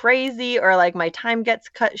being crazy or like my time gets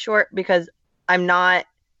cut short because I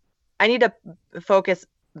need to focus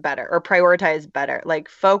better or prioritize better, like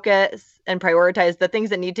focus and prioritize the things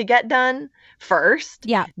that need to get done first.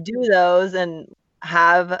 Yeah. Do those and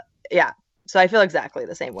so I feel exactly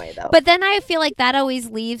the same way though. But then I feel like that always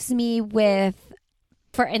leaves me with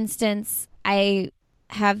For instance, I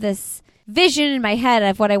have this vision in my head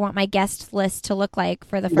of what I want my guest list to look like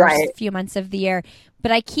for the first few months of the year.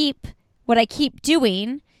 But what I keep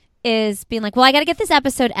doing is being like, well, I got to get this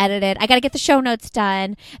episode edited. I got to get the show notes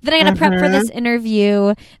done. Then I got to prep for this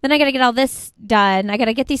interview. Then I got to get all this done. I got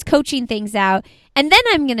to get these coaching things out. And then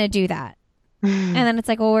I'm going to do that. And then it's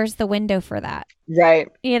like, well, where's the window for that? Right.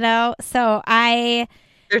 You know? So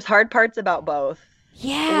there's hard parts about both.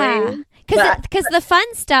 Yeah. Because the fun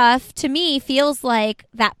stuff to me feels like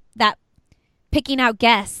that picking out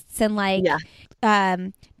guests and like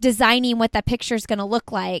designing what that picture is going to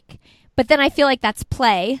look like. But then I feel like that's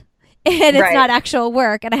play and it's not actual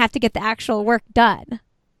work, and I have to get the actual work done.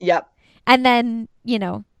 Yep. And then,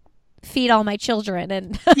 feed all my children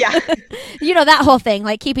and, that whole thing,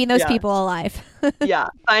 like keeping those people alive. Yeah.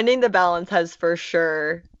 Finding the balance has for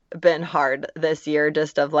sure been hard this year,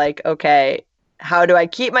 just of like, okay, how do I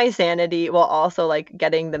keep my sanity while also like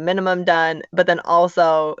getting the minimum done, but then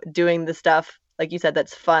also doing the stuff, like you said,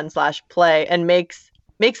 that's fun / play and makes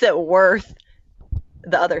it worth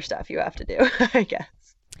the other stuff you have to do, I guess.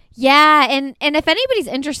 Yeah. And if anybody's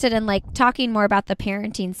interested in like talking more about the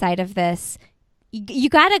parenting side of this, you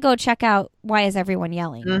got to go check out Why Is Everyone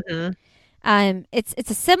Yelling? Mm-hmm.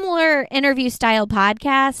 It's a similar interview style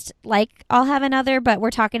podcast like I'll Have Another, but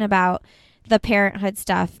we're talking about the parenthood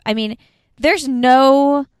stuff. I mean, there's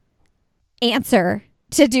no answer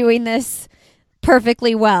to doing this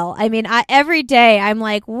perfectly well. I mean, every day I'm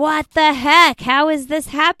like, what the heck? How is this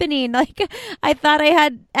happening? Like, I thought I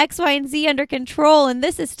had X, Y, and Z under control, and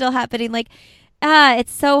this is still happening. Like,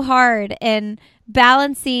 it's so hard. And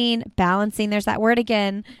balancing, there's that word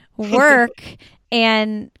again, work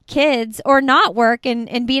and kids, or not work,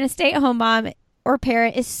 and being a stay-at-home mom or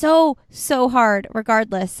parent is so, so hard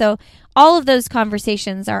regardless. So all of those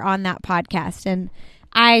conversations are on that podcast. And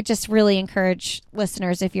I just really encourage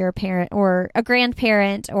listeners, if you're a parent or a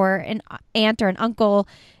grandparent or an aunt or an uncle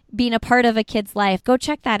being a part of a kid's life, go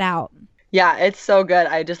check that out. Yeah, it's so good.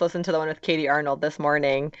 I just listened to the one with Katie Arnold this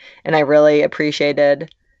morning, and I really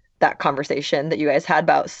appreciated that conversation that you guys had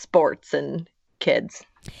about sports and kids.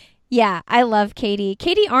 Yeah, I love Katie.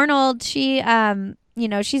 Katie Arnold, she,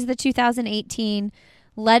 she's the 2018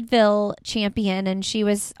 Leadville champion, and she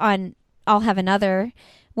was on I'll Have Another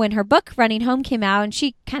when her book Running Home came out, and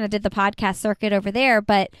she kind of did the podcast circuit over there.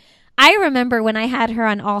 But I remember when I had her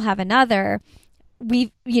on I'll Have Another,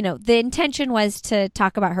 the intention was to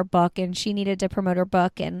talk about her book, and she needed to promote her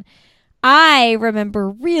book. And I remember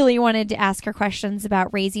really wanted to ask her questions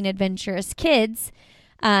about raising adventurous kids.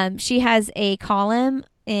 She has a column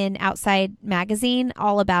in Outside Magazine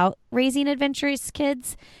all about raising adventurous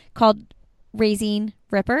kids called Raising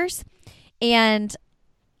Rippers. And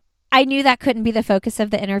I knew that couldn't be the focus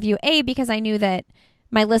of the interview, because I knew that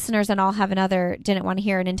my listeners and I'll Have Another didn't want to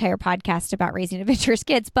hear an entire podcast about raising adventurous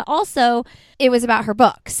kids, but also it was about her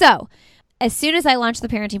book. So as soon as I launched the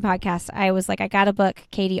parenting podcast, I was like, I got to book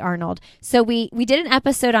Katie Arnold. So we did an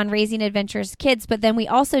episode on raising adventurous kids, but then we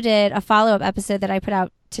also did a follow-up episode that I put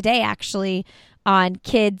out today, actually, on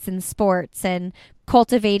kids and sports and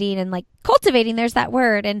cultivating, there's that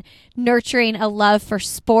word, and nurturing a love for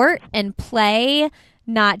sport and play,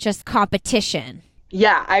 not just competition.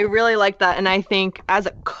 Yeah, I really like that. And I think as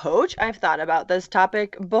a coach, I've thought about this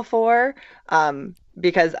topic before,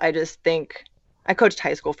 because I just think I coached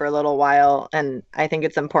high school for a little while, and I think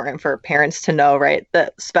it's important for parents to know, right,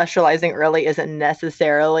 that specializing early isn't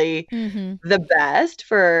necessarily the best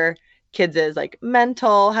for kids' like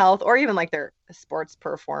mental health or even like their sports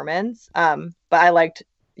performance. But I liked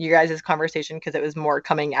you guys' conversation because it was more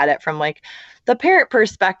coming at it from like the parent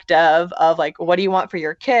perspective of like, what do you want for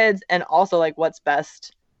your kids, and also like what's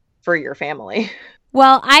best for your family.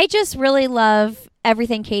 Well, I just really love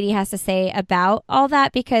everything Katie has to say about all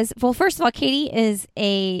that because, well, first of all, Katie is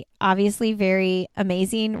a obviously very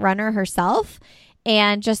amazing runner herself.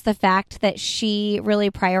 And just the fact that she really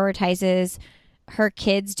prioritizes her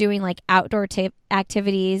kids doing like outdoor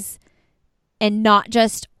activities and not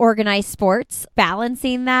just organized sports,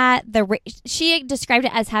 balancing that. She described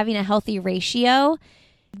it as having a healthy ratio.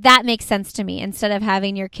 That makes sense to me. Instead of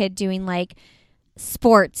having your kid doing like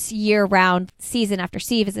sports year round, season after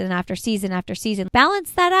season after season after season,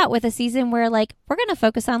 balance that out with a season where like we're going to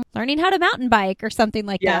focus on learning how to mountain bike or something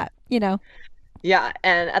like that, you know? Yeah.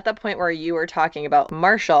 And at the point where you were talking about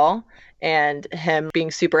Marshall and him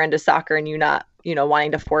being super into soccer and you not,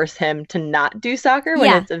 wanting to force him to not do soccer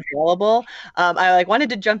when it's available. I like wanted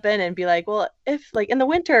to jump in and be like, well, if like in the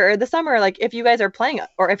winter or the summer, like if you guys are playing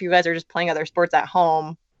or if you guys are just playing other sports at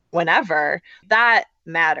home, whenever, that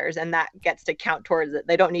matters, and that gets to count towards it.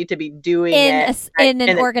 They don't need to be doing in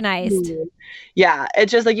an organized. Yeah,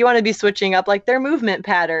 it's just like you want to be switching up like their movement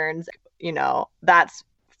patterns. That's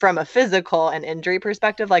from a physical and injury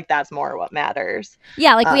perspective, like that's more what matters.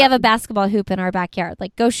 Yeah, like we have a basketball hoop in our backyard.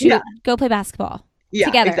 Like go shoot, go play basketball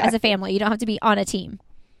together as a family. You don't have to be on a team.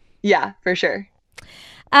 Yeah, for sure.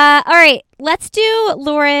 All right, let's do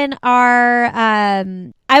Lauren. I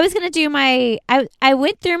was gonna do I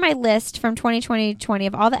went through my list from 2020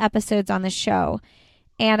 of all the episodes on the show,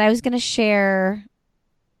 and I was gonna share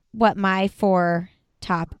what my 4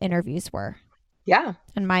 top interviews were. Yeah.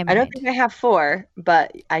 In my mind. I don't think I have 4,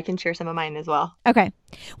 but I can share some of mine as well. Okay.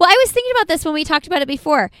 Well, I was thinking about this when we talked about it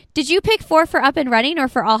before. Did you pick 4 for Up and Running or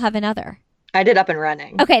for All Have Another? I did Up and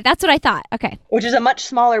Running. Okay, that's what I thought. Okay. Which is a much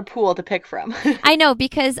smaller pool to pick from. I know,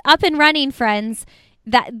 because Up and Running, friends,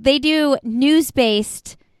 that they do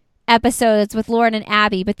news-based episodes with Lauren and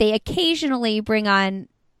Abby, but they occasionally bring on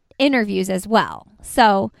interviews as well.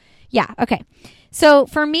 So, yeah, okay. So,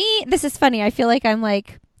 for me, this is funny. I feel like I'm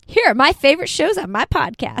like, here are my favorite shows on my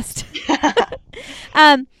podcast.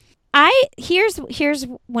 Here's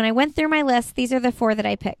when I went through my list, these are the 4 that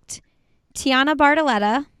I picked. Tiana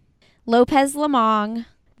Bartoletta, Lopez Lomong,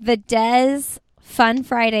 the Des Fun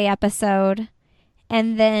Friday episode,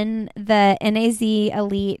 and then the NAZ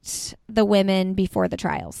Elite, the women before the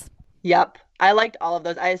trials. Yep. I liked all of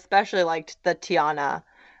those. I especially liked the Tiana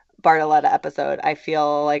Bartoletta episode. I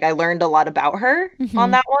feel like I learned a lot about her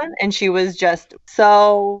on that one, and she was just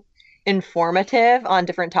so informative on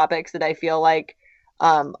different topics that I feel like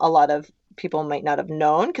a lot of people might not have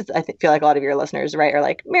known, because I feel like a lot of your listeners, right, are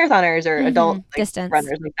like marathoners or adult distance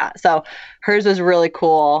runners like that. So hers was really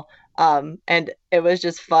cool, and it was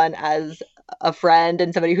just fun as a friend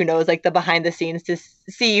and somebody who knows like the behind the scenes to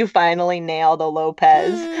see you finally nail the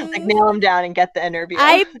Lopez, like nail him down and get the interview.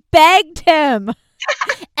 I begged him.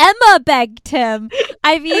 Emma begged him.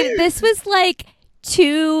 I mean, this was like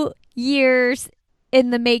 2 years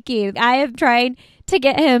in the making. I am trying to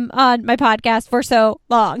get him on my podcast for so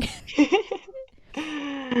long.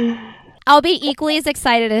 I'll be equally as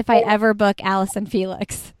excited if I ever book Allison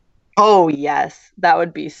Felix. Oh, yes. That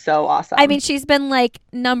would be so awesome. I mean, she's been like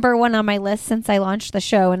number 1 on my list since I launched the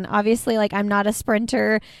show. And obviously, like, I'm not a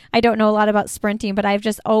sprinter. I don't know a lot about sprinting, but I've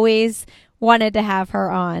just always wanted to have her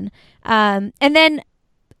on. And then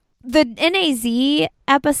the NAZ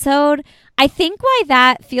episode, I think why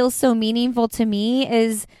that feels so meaningful to me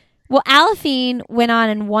is, well, Aliphine went on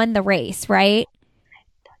and won the race, right?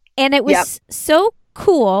 And it was so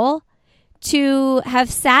cool to have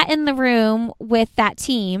sat in the room with that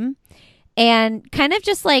team and kind of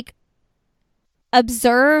just like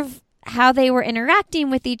observe how they were interacting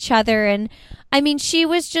with each other. And I mean, she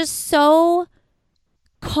was just so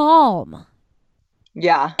calm.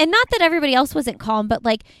 Yeah. And not that everybody else wasn't calm, but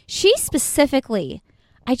like she specifically,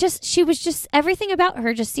 she was just, everything about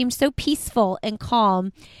her just seemed so peaceful and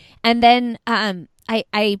calm. And then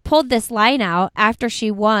I pulled this line out after she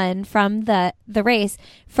won from the race,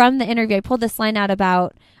 from the interview. I pulled this line out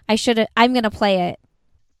about, I'm going to play it.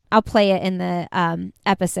 I'll play it in the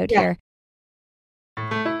episode here.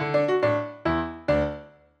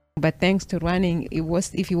 But thanks to running,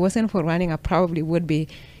 if it wasn't for running, I probably would be,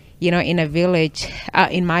 in a village,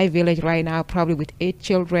 in my village right now, probably with 8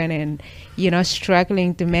 children and,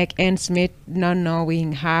 struggling to make ends meet, not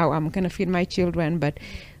knowing how I'm going to feed my children. But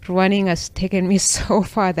running has taken me so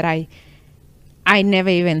far that I never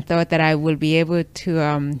even thought that I would be able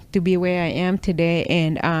to be where I am today.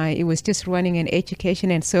 And it was just running and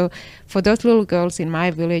education. And so for those little girls in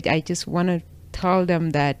my village, I just want to tell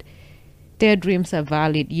them that their dreams are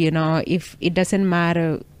valid. If it doesn't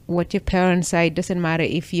matter what your parents are, it doesn't matter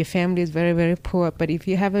if your family is very, very poor, but if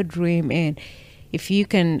you have a dream and if you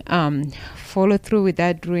can follow through with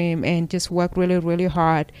that dream and just work really, really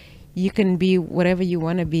hard, you can be whatever you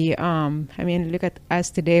want to be. I mean, look at us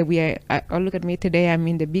today. Look at me today. I'm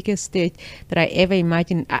in the biggest stage that I ever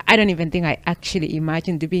imagined. I don't even think I actually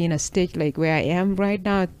imagined to be in a stage like where I am right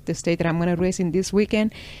now, the stage that I'm going to race in this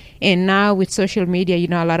weekend. And now with social media,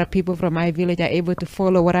 a lot of people from my village are able to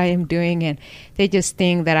follow what I am doing, and they just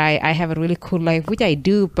think that I have a really cool life, which I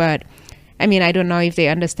do. But I mean, I don't know if they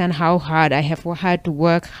understand how hard I have had to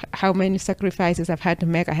work, how many sacrifices I've had to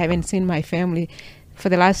make. I haven't seen my family for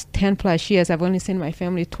the last 10 plus years, I've only seen my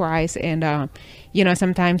family twice. And,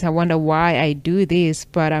 sometimes I wonder why I do this,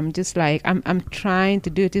 but I'm just like, I'm trying to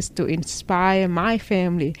do this to inspire my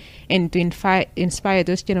family and to inspire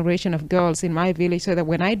those generation of girls in my village, so that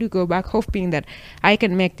when I do go back, hoping that I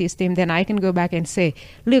can make this team, then I can go back and say,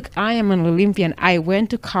 look, I am an Olympian. I went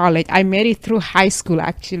to college. I made it through high school,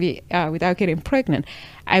 actually, without getting pregnant.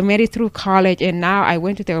 I made it through college, and now I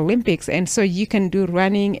went to the Olympics. And so you can do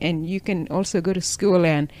running, and you can also go to school.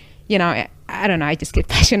 And, I don't know, I just get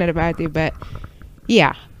passionate about it. But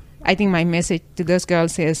yeah, I think my message to those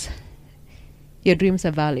girls is your dreams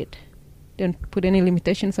are valid. Don't put any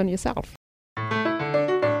limitations on yourself.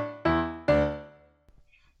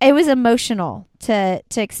 It was emotional to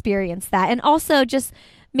experience that. And also just,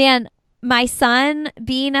 man, my son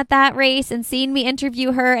being at that race and seeing me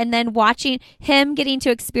interview her, and then watching him getting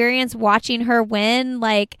to experience watching her win,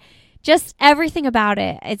 like just everything about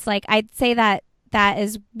it. It's like, I'd say that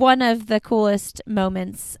is one of the coolest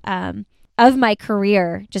moments of my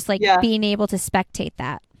career, just like being able to spectate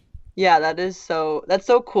that. Yeah, that's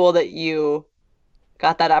so cool that you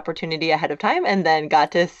got that opportunity ahead of time and then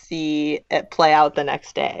got to see it play out the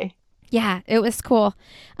next day. Yeah, it was cool.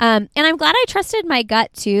 And I'm glad I trusted my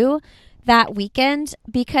gut too that weekend,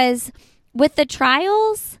 because with the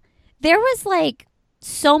trials, there was like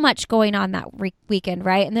so much going on that weekend,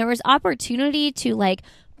 right? And there was opportunity to like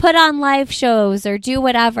put on live shows or do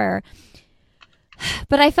whatever.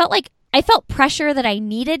 But I felt pressure that I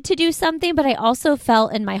needed to do something, but I also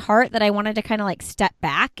felt in my heart that I wanted to kind of like step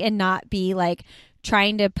back and not be like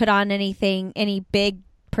trying to put on any big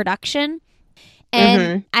production.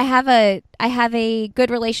 And I have a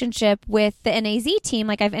good relationship with the NAZ team.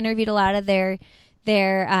 Like, I've interviewed a lot of their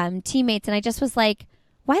teammates, and I just was like,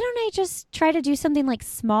 why don't I just try to do something like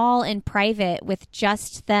small and private with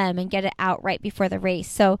just them and get it out right before the race?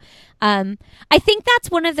 So I think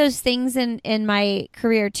that's one of those things in my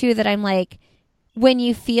career too, that I'm like, when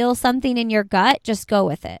you feel something in your gut, just go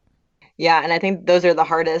with it. Yeah, and I think those are the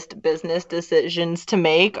hardest business decisions to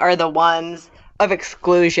make, are the ones of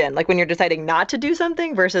exclusion, like when you're deciding not to do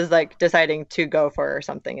something versus like deciding to go for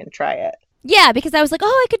something and try it. Yeah, because I was like, oh,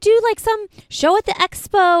 I could do like some show at the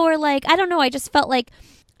expo, or like, I don't know, I just felt like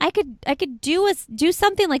I could do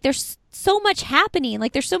something, like there's so much happening,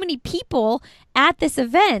 like there's so many people at this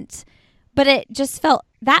event, but it just felt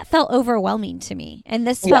overwhelming to me, and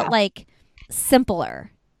this felt like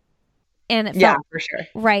simpler. And it felt, for sure.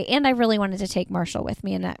 Right. And I really wanted to take Marshall with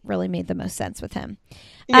me, and that really made the most sense with him.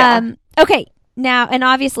 Yeah. Okay. Now, and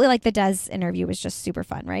obviously, like, the Des interview was just super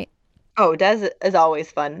fun, right? Oh, Des is always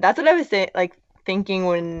fun. That's what I was thinking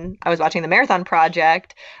when I was watching the Marathon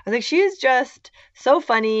Project. I was like, she is just so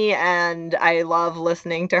funny, and I love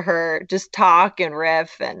listening to her just talk and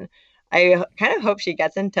riff. And I kind of hope she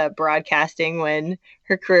gets into broadcasting when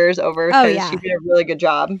her career is over, because she did a really good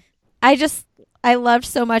job. I loved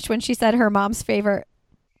so much when she said her mom's favorite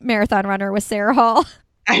marathon runner was Sarah Hall.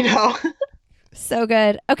 I know. So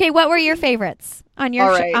good. Okay, what were your favorites on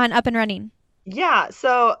your on Up and Running? Yeah,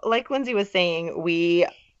 so like Lindsay was saying, we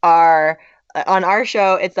are on our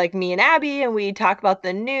show. It's like me and Abby, and we talk about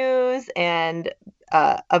the news and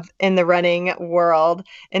in the running world.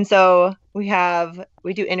 And so we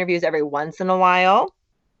do interviews every once in a while.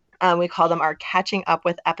 We call them our catching up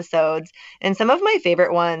with episodes. And some of my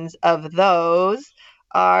favorite ones of those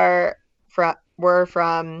were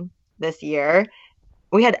from this year.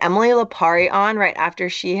 We had Emily Lapari on right after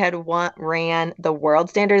she had ran the world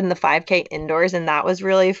standard in the 5K indoors, and that was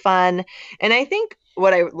really fun. And I think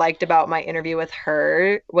what I liked about my interview with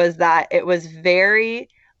her was that it was very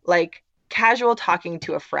like casual talking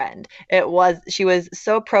to a friend. She was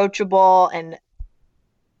so approachable and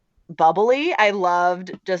bubbly. I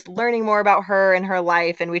loved just learning more about her and her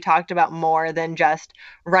life, and we talked about more than just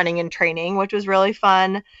running and training, which was really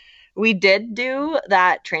fun. We did do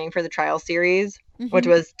that Training for the Trial series, which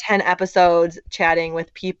was 10 episodes chatting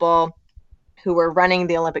with people who were running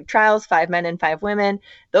the Olympic trials, 5 men and 5 women.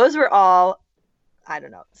 Those were all, I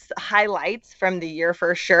don't know, highlights from the year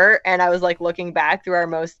for sure. And I was like looking back through our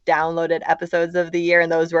most downloaded episodes of the year,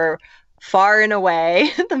 and those were far and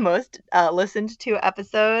away the most listened to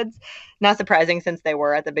episodes. Not surprising, since they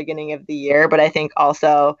were at the beginning of the year, but I think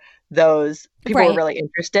also those people were really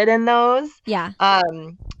interested in those. Yeah.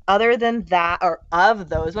 Other than that, or of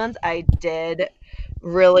those ones, I did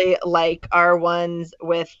really like our ones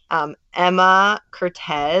with Emma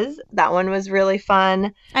Cortez. That one was really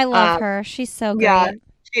fun. I love her. She's so great. Yeah,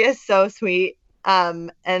 she is so sweet.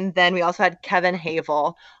 And then we also had Kevin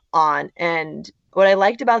Havel on, and what I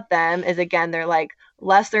liked about them is, again, they're like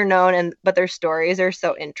lesser known, but their stories are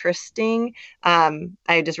so interesting.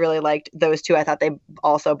 I just really liked those two. I thought they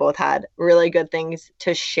also both had really good things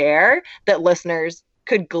to share that listeners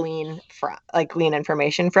could glean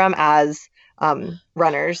information from as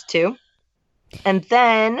runners too. And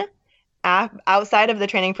then outside of the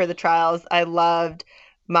training for the trials, I loved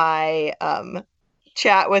my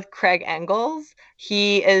chat with Craig Engels.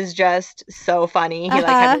 He is just so funny. He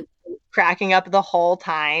had me cracking up the whole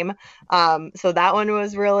time. So that one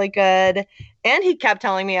was really good. And he kept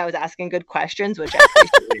telling me I was asking good questions, which I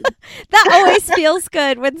appreciated. That always feels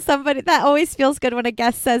good when a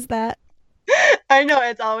guest says that. I know,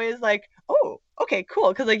 it's always like, oh, okay, cool.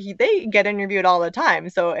 Because they get interviewed all the time.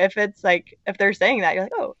 So if it's if they're saying that, you're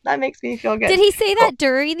like, oh, that makes me feel good. Did he say that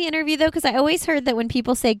during the interview though? Because I always heard that when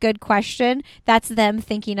people say good question, that's them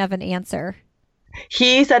thinking of an answer.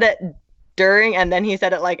 He said it during, and then he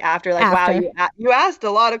said it after. Wow, you asked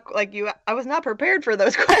a lot of I was not prepared for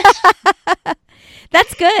those questions.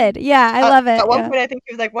 That's good. Yeah, I love it. At one point, I think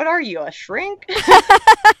he was like, "What are you, a shrink?"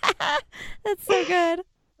 That's so good.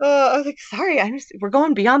 I was like, sorry, we're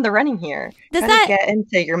going beyond the running here. Does that get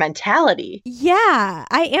into your mentality? Yeah,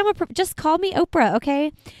 I am just call me Oprah,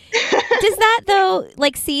 okay? Does that though,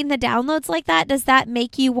 seeing the downloads like that, does that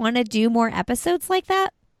make you want to do more episodes like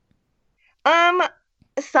that?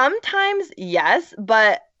 Sometimes yes,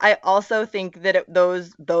 but I also think that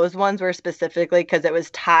those ones were specifically because it was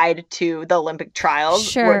tied to the Olympic trials.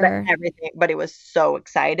 Sure. Everybody was so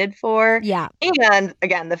excited for. Yeah. And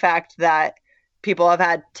again, the fact that people have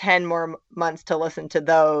had 10 more months to listen to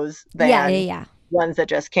those than ones that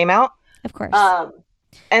just came out. Of course.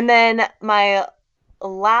 And then my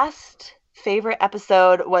last favorite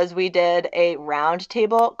episode was we did a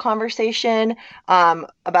roundtable conversation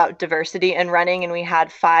about diversity in running, and we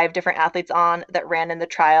had 5 different athletes on that ran in the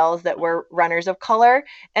trials that were runners of color,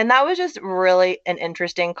 and that was just really an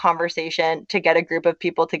interesting conversation to get a group of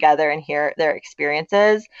people together and hear their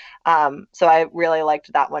experiences. So I really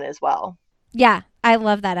liked that one as well. Yeah, I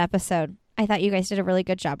love that episode. I thought you guys did a really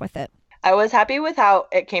good job with it. I was happy with how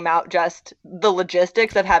it came out, just the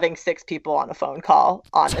logistics of having 6 people on a phone call,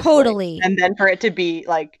 honestly. Totally. And then for it to be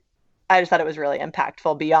I just thought it was really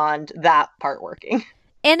impactful beyond that part working.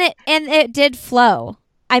 And it did flow.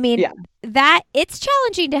 I mean, that it's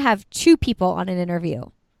challenging to have 2 people on an interview,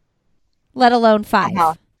 let alone 5.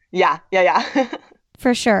 Uh-huh. Yeah.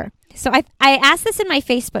 For sure. So I asked this in my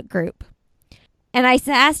Facebook group. And I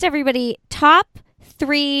asked everybody top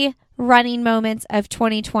 3 running moments of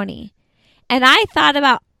 2020. And I thought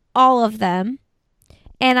about all of them.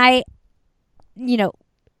 And I,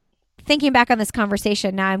 thinking back on this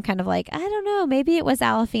conversation, now I'm kind of I don't know, maybe it was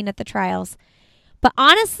Aliphine at the trials. But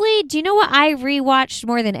honestly, do you know what I rewatched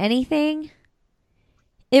more than anything?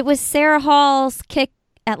 It was Sarah Hall's kick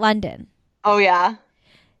at London. Oh, yeah.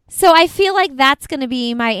 So I feel like that's going to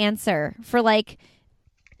be my answer for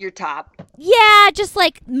your top. Yeah, just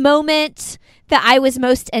moment that I was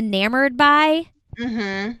most enamored by.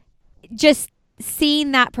 Mm-hmm. Just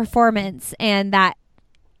seeing that performance and that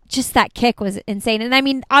kick was insane. And I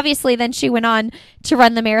mean, obviously then she went on to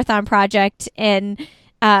run the Marathon Project and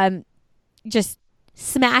just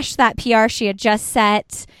smash that PR she had just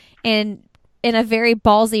set and in a very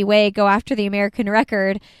ballsy way go after the American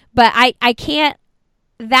record. But I can't,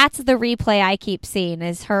 that's the replay I keep seeing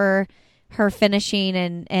is her finishing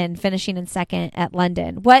and finishing in second at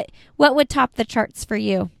London. What would top the charts for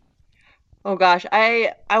you? Oh gosh,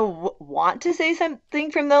 I want to say something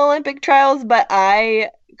from the Olympic trials, but I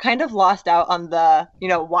kind of lost out on the,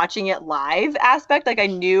 watching it live aspect. I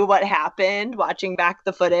knew what happened watching back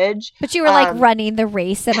the footage. But you were running the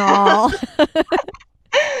race and all.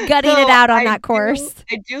 Gutting it out on that course.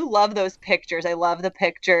 I do love those pictures. I love the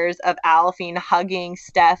pictures of Aliphine hugging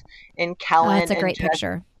Steph and Kellen. Oh, that's a great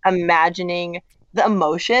picture. Imagining the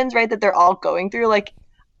emotions, right, that they're all going through.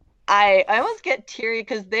 I almost get teary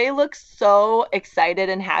because they look so excited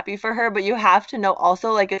and happy for her, but you have to know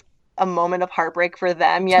also it's a moment of heartbreak for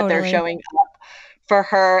them, yet They're showing up for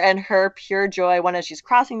her, and her pure joy when as she's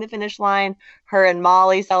crossing the finish line, her and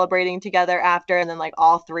Molly celebrating together after, and then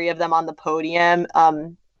all 3 of them on the podium,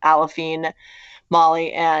 Aliphine,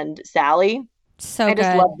 Molly, and Sally. So I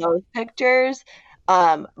just love those pictures.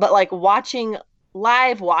 But watching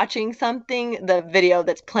something, the video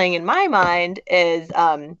that's playing in my mind is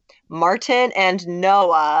Martin and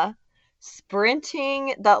Noah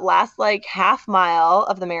sprinting that last half mile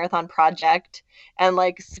of the Marathon Project and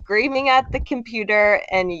screaming at the computer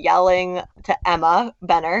and yelling to Emma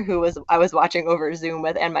Benner, who I was watching over Zoom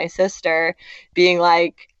with, and my sister, being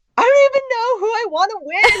I don't even know who I want to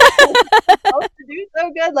win. Supposed to do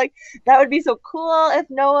so good. Like, that would be so cool if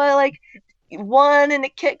Noah like won in a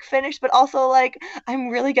kick finish, but also like I'm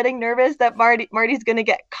really getting nervous that Marty's gonna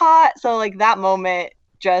get caught. So like that moment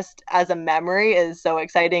just as a memory is so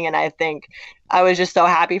exciting, and I think I was just so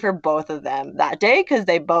happy for both of them that day because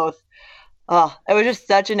they both it was just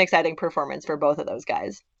such an exciting performance for both of those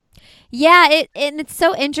guys. Yeah, and it's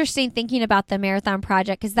so interesting thinking about the Marathon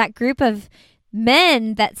Project because that group of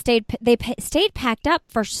men that stayed packed up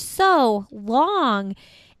for so long,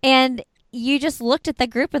 and you just looked at the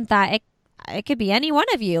group and thought it could be any one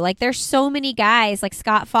of you. Like there's so many guys like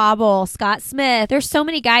Scott Fauble, Scott Smith. There's so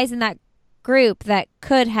many guys in that group that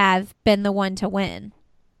could have been the one to win.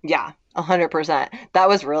 Yeah, 100%. That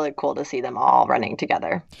was really cool to see them all running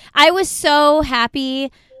together. I was so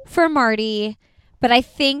happy for Marty, but I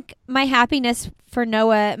think my happiness for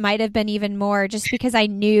Noah might have been even more just because I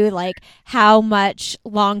knew like how much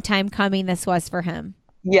long time coming this was for him.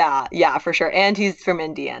 Yeah, for sure. And he's from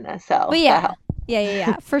Indiana, so but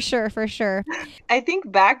yeah, for sure. I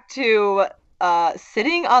think back to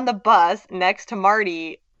sitting on the bus next to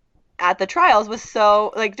Marty at the trials was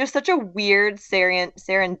so like just such a weird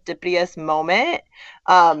serendipitous moment.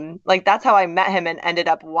 Like that's how I met him and ended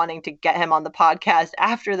up wanting to get him on the podcast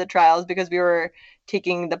after the trials because we were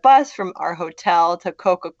taking the bus from our hotel to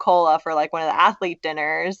Coca-Cola for like one of the athlete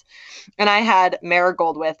dinners, and I had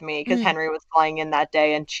Marigold with me because Henry was flying in that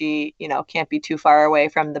day, and she, you know, can't be too far away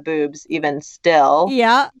from the boobs even still.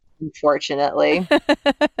 Yeah. Unfortunately.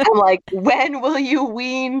 I'm like, when will you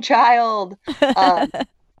wean, child?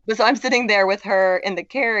 So I'm sitting there with her in the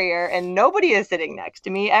carrier and nobody is sitting next to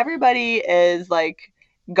me. Everybody is like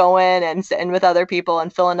going and sitting with other people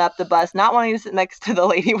and filling up the bus, not wanting to sit next to the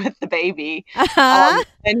lady with the baby.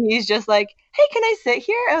 And he's just like, hey, can I sit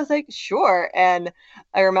here? I was like, sure. And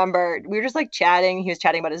I remember we were just like chatting. He was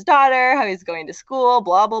chatting about his daughter, how he's going to school,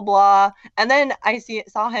 blah, blah, blah. And then I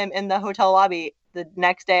saw him in the hotel lobby the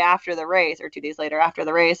next day after the race or 2 days later after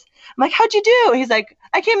the race. I'm like, how'd you do? He's like,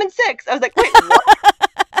 I came in 6th. I was like, wait, what?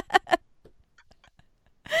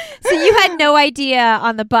 So you had no idea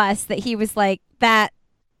on the bus that he was like that,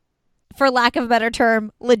 for lack of a better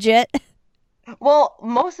term, legit? Well,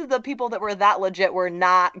 most of the people that were that legit were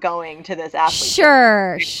not going to this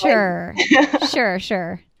athlete. Sure.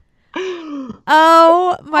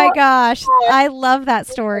 Oh my gosh. I love that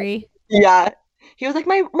story. Yeah. He was like,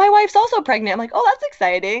 my wife's also pregnant. I'm like, oh, that's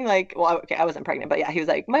exciting. Like, well, okay, I wasn't pregnant, but yeah, he was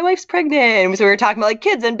like, my wife's pregnant. And so we were talking about like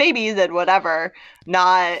kids and babies and whatever,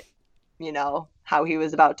 not, you know, how he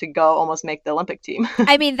was about to go almost make the Olympic team.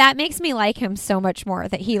 I mean, that makes me like him so much more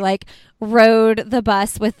that he like rode the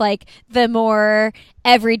bus with like the more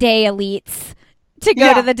everyday elites to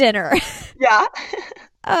go to the dinner. Yeah.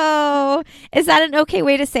 Oh, is that an okay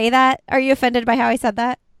way to say that? Are you offended by how I said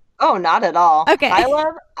that? Oh, not at all. Okay.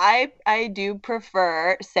 I do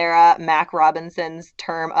prefer Sarah Mac Robinson's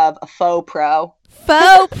term of a faux pro.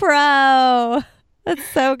 Faux pro. That's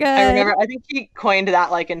so good. I think he coined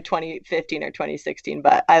that like in 2015 or 2016,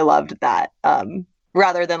 but I loved that.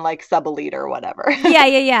 Rather than like sub-elite or whatever.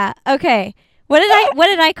 Yeah. Okay. What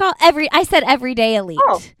did I call I said everyday elite.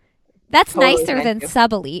 Oh, that's totally nicer than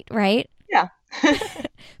sub-elite, right? Yeah.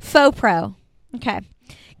 Faux pro. Okay.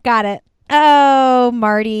 Got it. Oh,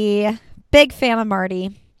 Marty. Big fan of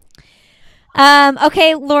Marty.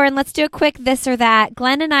 Okay, Lauren, let's do a quick this or that.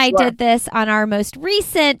 Glenn and I did this on our most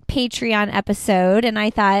recent Patreon episode, and I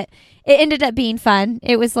thought it ended up being fun.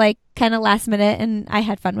 It was like kind of last minute, and I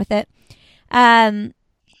had fun with it. Can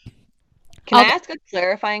I ask a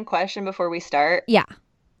clarifying question before we start? Yeah.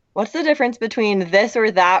 What's the difference between this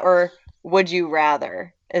or that or would you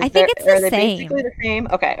rather? I think it's the same. Are they basically the same?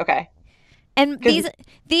 Okay. And these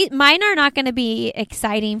mine are not going to be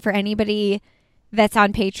exciting for anybody that's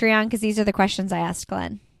on Patreon because these are the questions I asked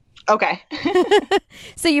Glenn. Okay.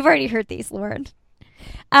 So you've already heard these, Lauren.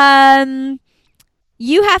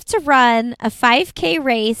 You have to run a 5K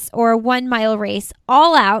race or a 1 mile race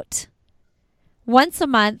all out once a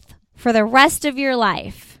month for the rest of your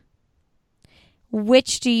life.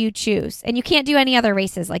 Which do you choose? And you can't do any other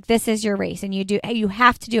races. Like this is your race and you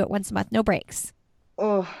have to do it once a month. No breaks.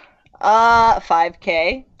 Oh,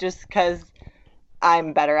 5K just because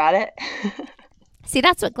I'm better at it. See,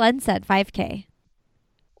 that's what Glenn said, 5K.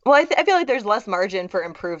 Well, I feel like there's less margin for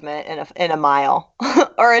improvement in a mile,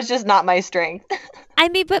 or it's just not my strength. I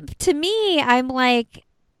mean, but to me, I'm like,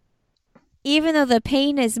 even though the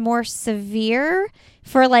pain is more severe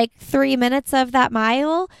for like 3 minutes of that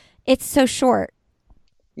mile, it's so short.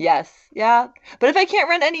 Yes. Yeah. But if I can't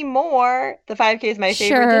run any more, the 5K is my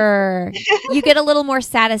favorite. Sure. You get a little more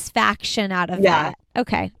satisfaction out of that.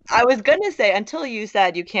 Okay. I was going to say, until you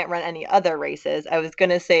said you can't run any other races, I was going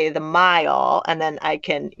to say the mile, and then I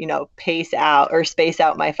can, pace out or space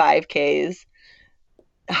out my 5Ks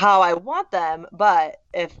how I want them. But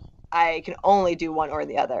if I can only do one or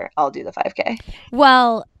the other, I'll do the 5K.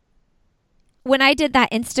 Well, when I did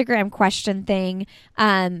that Instagram question thing,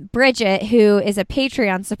 Bridget, who is a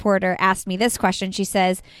Patreon supporter, asked me this question. She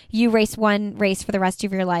says, you race one race for the rest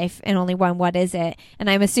of your life and only one. What is it?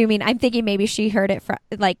 And I'm thinking maybe she heard it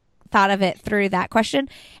thought of it through that question.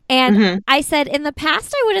 And I said, in the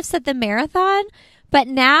past, I would have said the marathon. But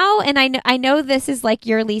now, and I know this is like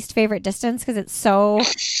your least favorite distance because it's so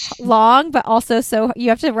long, but also so you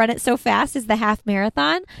have to run it so fast, is the half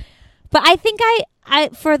marathon. But I think I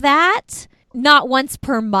for that, not once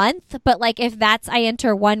per month, but like if I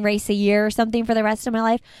enter one race a year or something for the rest of my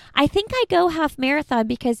life, I think I go half marathon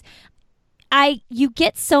because you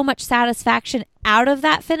get so much satisfaction out of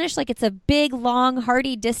that finish. Like it's a big, long,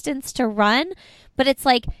 hardy distance to run, but it's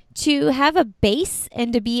like to have a base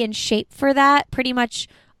and to be in shape for that pretty much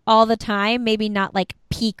all the time. Maybe not like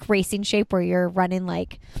peak racing shape where you're running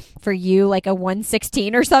like for you like a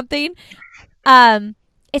 1:16 or something.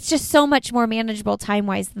 It's just so much more manageable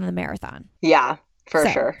time-wise than the marathon. Yeah, for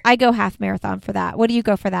sure. I go half marathon for that. What do you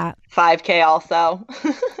go for that? 5K also.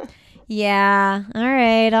 Yeah. All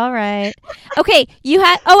right. Okay.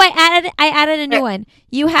 I added a new one.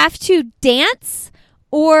 You have to dance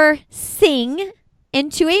or sing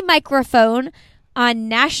into a microphone on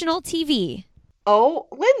national TV. Oh,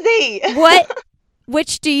 Lindsay.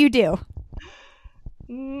 Which do you do?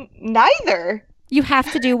 Neither. You have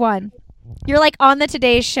to do one. You're like on the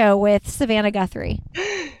Today Show with Savannah Guthrie.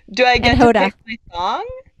 Do I get to pick my song?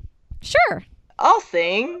 Sure. I'll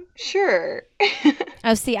sing. Sure.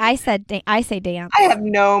 Oh, see, I say dance. I have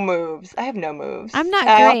no moves. I'm not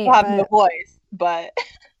great. I have no voice, but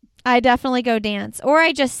I definitely go dance, or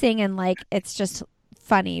I just sing and like it's just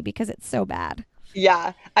funny because it's so bad.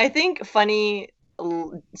 Yeah, I think funny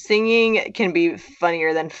singing can be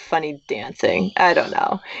funnier than funny dancing. I don't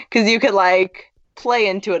know, because you could like play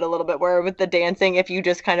into it a little bit. Where with the dancing, if you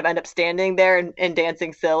just kind of end up standing there and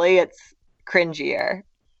dancing silly, it's cringier.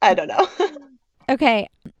 I don't know. Okay.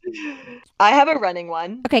 I have a running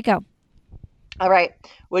one. Okay, go. All right.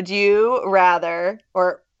 Would you rather,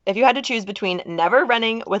 or if you had to choose between never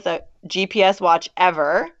running with a GPS watch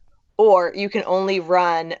ever, or you can only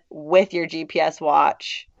run with your GPS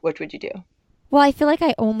watch, which would you do? Well, I feel like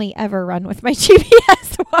I only ever run with my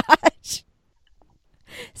GPS watch.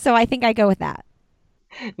 So I think I go with that.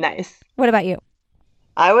 Nice. What about you?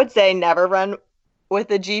 I would say never run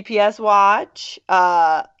with a GPS watch.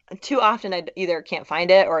 Too often I either can't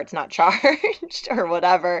find it or it's not charged or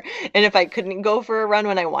whatever. And if I couldn't go for a run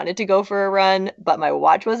when I wanted to go for a run, but my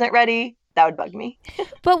watch wasn't ready, that would bug me.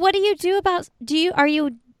 But what do you do about, are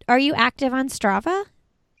you active on Strava?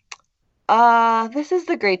 This is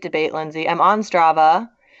the great debate, Lindsay. I'm on Strava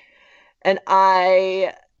and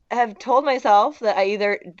I have told myself that I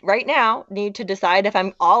either right now need to decide if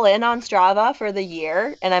I'm all in on Strava for the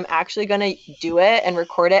year and I'm actually going to do it and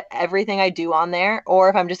record it, everything I do on there, or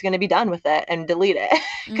if I'm just going to be done with it and delete it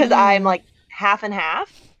because I'm like half and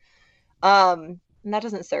half. And that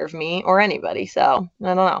doesn't serve me or anybody. So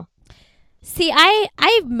I don't know. See,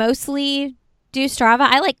 I mostly do Strava.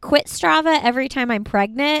 I like quit Strava every time I'm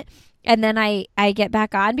pregnant. And then I get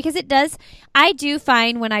back on because I do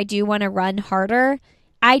find when I do want to run harder,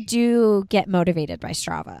 I do get motivated by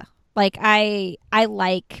Strava. Like I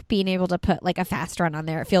like being able to put like a fast run on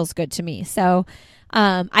there. It feels good to me. So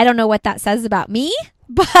I don't know what that says about me,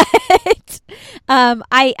 but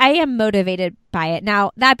I am motivated by it.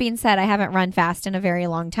 Now, that being said, I haven't run fast in a very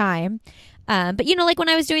long time. But like when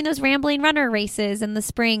I was doing those Rambling Runner races in the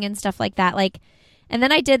spring and stuff like that, and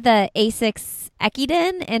then I did the ASICS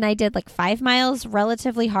Ekiden and I did like 5 miles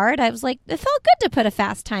relatively hard. I was like, it felt good to put a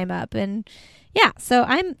fast time up. And yeah, so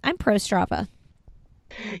I'm pro Strava.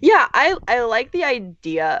 Yeah, I like the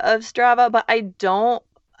idea of Strava, but I don't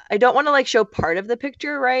want to like show part of the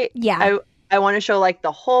picture, right? Yeah. I want to show like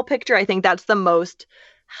the whole picture. I think that's the most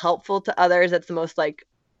helpful to others. That's the most like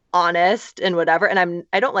honest and whatever. And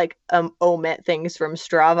I don't like omit things from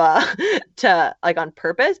Strava to like on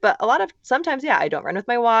purpose, but sometimes, yeah, I don't run with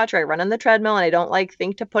my watch or I run on the treadmill and I don't like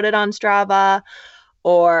think to put it on Strava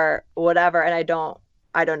or whatever. And I don't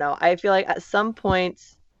know. I feel like at some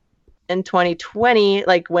points in 2020,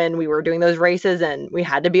 like when we were doing those races and we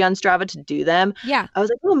had to be on Strava to do them. Yeah. I was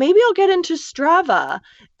like, well, maybe I'll get into Strava.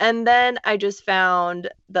 And then I just found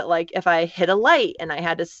that like if I hit a light and I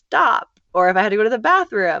had to stop, or if I had to go to the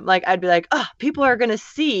bathroom, like I'd be like, oh, people are gonna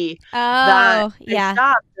see that Oh, I yeah.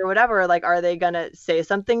 stopped or whatever. Like, are they gonna say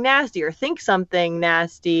something nasty or think something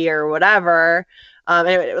nasty or whatever? And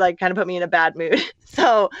it would like kind of put me in a bad mood.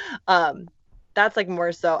 So that's like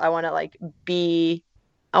more so I want to like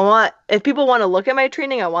if people want to look at my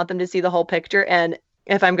training, I want them to see the whole picture. And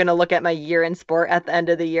if I'm gonna look at my year in sport at the end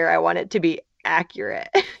of the year, I want it to be accurate.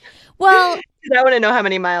 Well, 'Cause I want to know how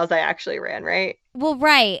many miles I actually ran, right? well,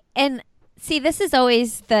 right. And see, this is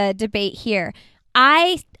always the debate here.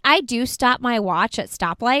 I do stop my watch at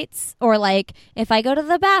stoplights, or like if I go to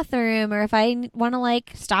the bathroom, or if I want to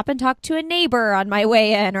like stop and talk to a neighbor on my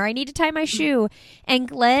way in, or I need to tie my shoe. And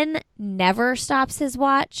Glenn never stops his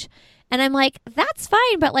watch. And I'm like, that's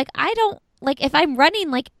fine, but like I don't like if I'm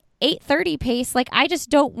running like 8:30 pace, like I just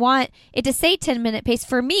don't want it to say 10-minute pace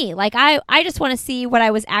for me. Like I just want to see what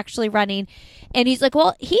I was actually running. And he's like,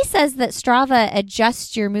 well, he says that Strava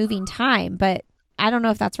adjusts your moving time, but I don't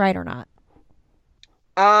know if that's right or not.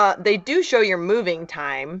 They do show your moving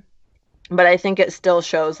time, but I think it still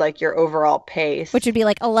shows like your overall pace. Which would be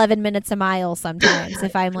like 11 minutes a mile sometimes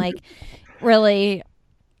if I'm like really,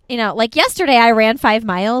 like yesterday I ran 5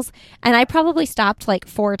 miles and I probably stopped like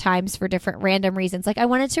 4 times for different random reasons. Like I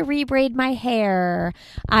wanted to rebraid my hair.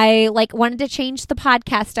 I like wanted to change the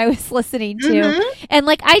podcast I was listening to. Mhm. And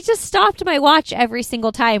like I just stopped my watch every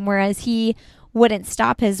single time, whereas he wouldn't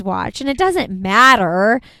stop his watch. And it doesn't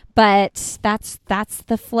matter, but that's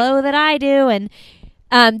the flow that I do. And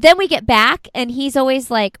then we get back and he's always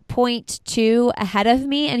like 0.2 ahead of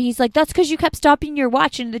me. And he's like, that's because you kept stopping your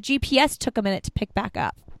watch and the GPS took a minute to pick back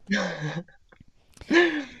up.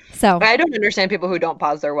 So I don't understand people who don't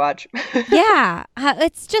pause their watch. yeah,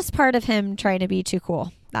 it's just part of him trying to be too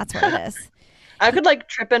cool. That's what it is. I could like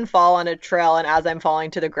trip and fall on a trail, and as I'm falling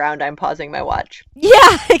to the ground, I'm pausing my watch.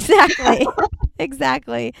 Yeah, exactly.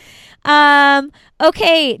 Exactly.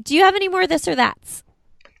 Okay. Do you have any more this or that's?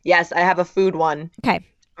 Yes, I have a food one. Okay.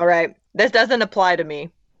 All right. This doesn't apply to me.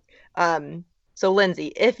 So Lindsay,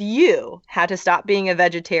 if you had to stop being a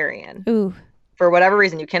vegetarian Ooh. for whatever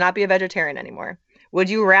reason, you cannot be a vegetarian anymore, would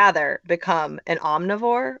you rather become an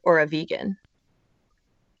omnivore or a vegan?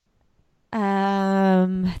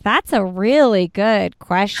 That's a really good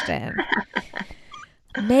question.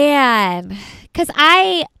 Man, because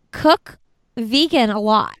I cook vegan a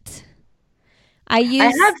lot. I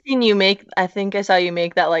have seen you make, I think I saw you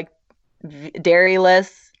make that like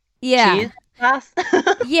dairy-less cheese sauce.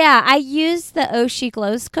 Yeah, I use the Oshi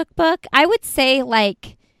Glows cookbook. I would say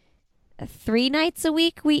like 3 nights a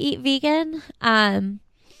week we eat vegan.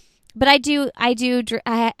 But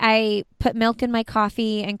I put milk in my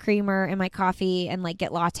coffee and creamer in my coffee and like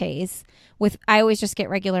get lattes I always just get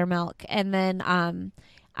regular milk. And then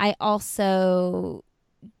I also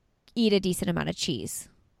eat a decent amount of cheese.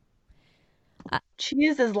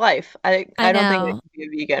 Cheese is life. I don't think I could be a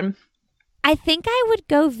vegan. I think I would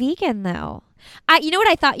go vegan though. You know what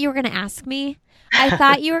I thought you were going to ask me? I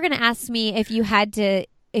thought you were going to ask me if you had to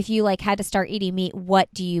start eating meat,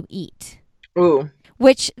 what do you eat? Ooh.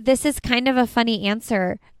 Which this is kind of a funny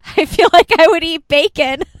answer. I feel like I would eat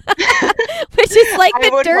bacon, which is like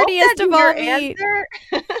the dirtiest of all meat.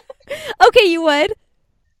 Okay, you would?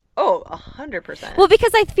 Oh, 100%. Well,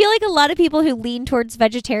 because I feel like a lot of people who lean towards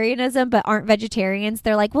vegetarianism but aren't vegetarians,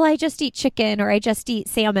 they're like, well, I just eat chicken or I just eat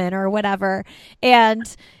salmon or whatever. And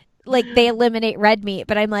like they eliminate red meat.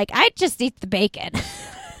 But I'm like, I just eat the bacon.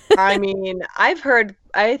 I mean, I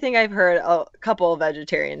think I've heard a couple of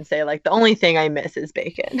vegetarians say like the only thing I miss is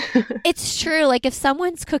bacon. It's true. Like if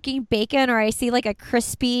someone's cooking bacon or I see like a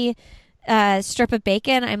crispy strip of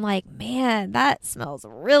bacon, I'm like, man, that smells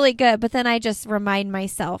really good. But then I just remind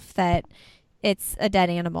myself that it's a dead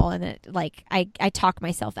animal and it like I talk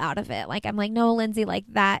myself out of it. Like I'm like, no, Lindsay, like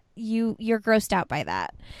that you're grossed out by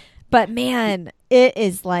that. But man, it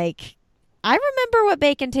is like I remember what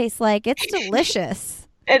bacon tastes like. It's delicious.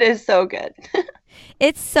 It is so good.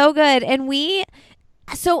 It's so good. And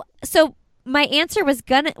so my answer was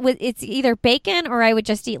it's either bacon or I would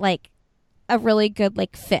just eat like a really good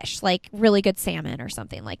like fish, like really good salmon or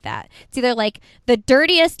something like that. It's either like the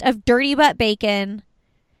dirtiest of dirty butt bacon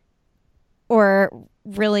or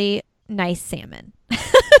really nice salmon.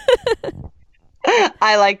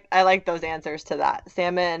 I like those answers to that.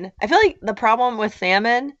 Salmon. I feel like the problem with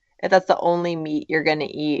salmon, if that's the only meat you're going to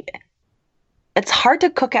eat, it's hard to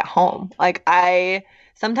cook at home. Like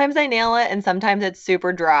sometimes I nail it and sometimes it's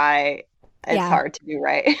super dry. It's hard to do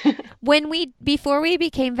right. Before we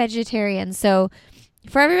became vegetarians, so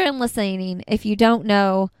for everyone listening, if you don't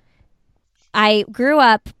know, I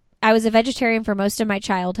was a vegetarian for most of my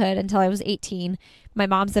childhood until I was 18. My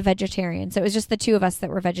mom's a vegetarian. So it was just the two of us that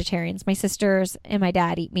were vegetarians. My sisters and my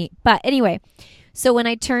dad eat meat. But anyway, so when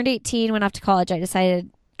I turned 18, went off to college, I decided,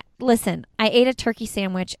 listen, I ate a turkey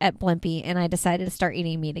sandwich at Blimpie and I decided to start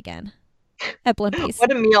eating meat again at Blimpie's.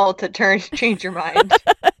 What a meal to change your mind.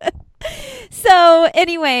 So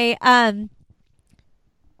anyway,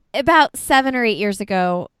 about 7 or 8 years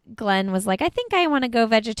ago, Glenn was like, I think I want to go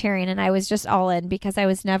vegetarian. And I was just all in because I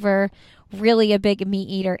was never really a big meat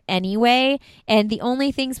eater anyway. And the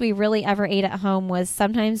only things we really ever ate at home was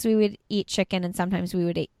sometimes we would eat chicken and sometimes we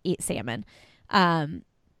would eat salmon. And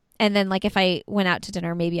then like if I went out to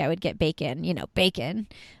dinner, maybe I would get bacon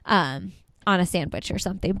on a sandwich or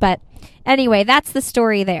something. But anyway, that's the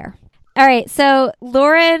story there. All right. So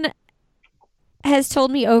Lauren has told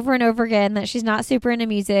me over and over again that she's not super into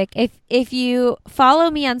music. If you follow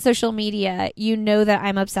me on social media, you know that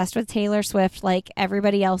I'm obsessed with Taylor Swift like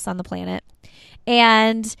everybody else on the planet.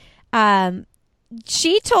 And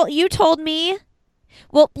you told me,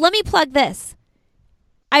 well, let me plug this.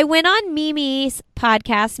 I went on Mimi's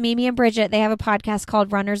podcast, Mimi and Bridget. They have a podcast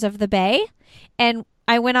called Runners of the Bay. And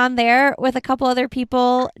I went on there with a couple other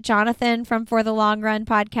people, Jonathan from For the Long Run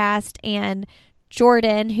podcast and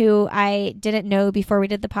Jordan, who I didn't know before we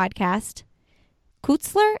did the podcast.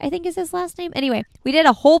 Kutzler, I think is his last name. Anyway, we did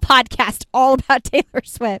a whole podcast all about Taylor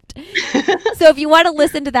Swift. So if you want to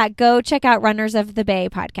listen to that, go check out Runners of the Bay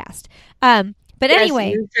podcast. But yes,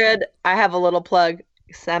 anyway. You should. I have a little plug,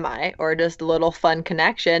 or just a little fun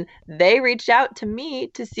connection. They reached out to me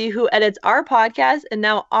to see who edits our podcast. And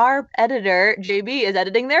now our editor, JB, is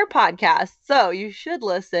editing their podcast. So you should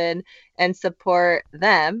listen and support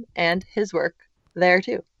them and his work there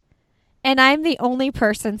too. And I'm the only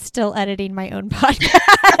person still editing my own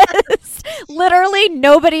podcast. Literally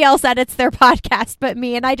nobody else edits their podcast but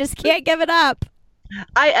me, and I just can't give it up.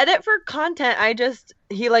 I edit for content.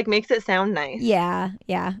 He like makes it sound nice. Yeah.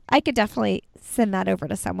 I could definitely send that over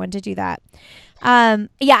to someone to do that.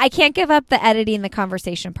 Yeah, I can't give up the editing the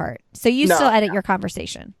conversation part. So you still edit your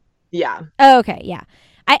conversation. Yeah. Oh, okay, yeah.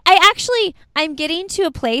 I'm getting to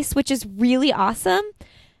a place which is really awesome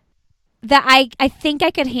that I think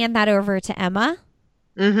I could hand that over to Emma.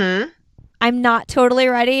 Mm-hmm. I'm not totally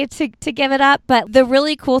ready to give it up, but the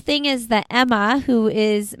really cool thing is that Emma, who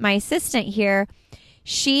is my assistant here,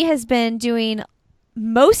 she has been doing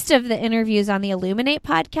most of the interviews on the Illuminate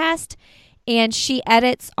podcast, and she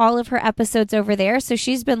edits all of her episodes over there. So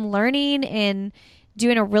she's been learning and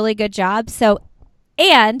doing a really good job.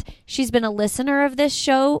 And she's been a listener of this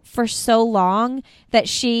show for so long that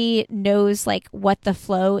she knows like what the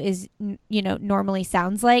flow is, normally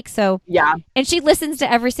sounds like. So yeah. And she listens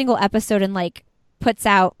to every single episode and like puts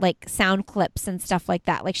out like sound clips and stuff like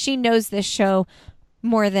that. Like she knows this show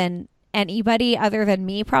more than anybody other than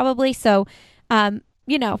me probably. So,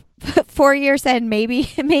 4 years in,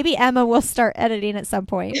 maybe Emma will start editing at some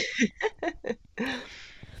point.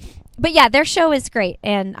 But yeah, their show is great,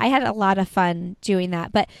 and I had a lot of fun doing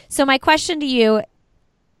that. But so my question to you,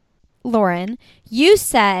 Lauren, you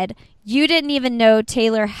said you didn't even know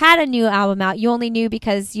Taylor had a new album out. You only knew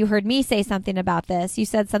because you heard me say something about this. You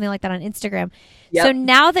said something like that on Instagram. Yep. So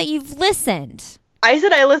now that you've listened. I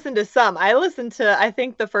said I listened to some. I listened to, I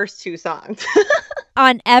think, the first 2 songs.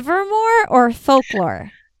 On Evermore or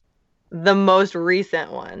Folklore? The most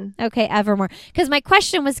recent one. Okay, Evermore. Because my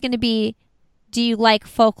question was going to be, do you like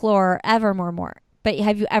Folklore or Evermore more? But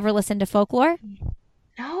have you ever listened to Folklore?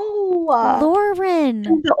 No. Lauren.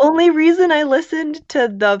 The only reason I listened to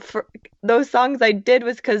those songs I did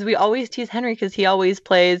was because we always tease Henry because he always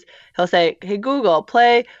plays, he'll say, hey, Google,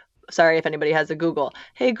 play, sorry if anybody has a Google.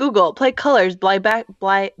 Hey, Google, play Colors by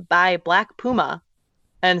Black Puma.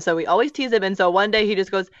 And so we always tease him. And so one day he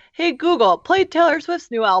just goes, hey, Google, play Taylor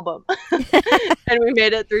Swift's new album. And we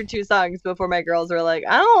made it through 2 songs before my girls were like,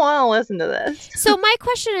 I don't want to listen to this. So my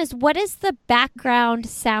question is, what is the background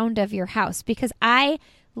sound of your house? Because I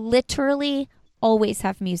literally always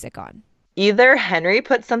have music on. Either Henry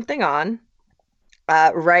puts something on,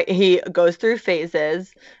 he goes through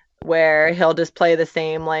phases where he'll just play the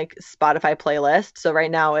same like Spotify playlist. So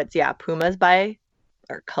right now it's,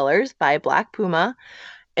 Colors by Black Puma.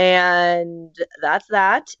 And that's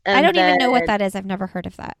that. And I don't even know what that is. I've never heard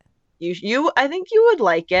of that. I think you would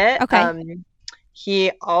like it. Okay.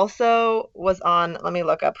 He also was on, let me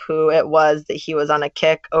look up who it was that he was on a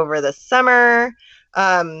kick over the summer.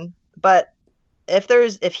 But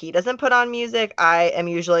if he doesn't put on music, I am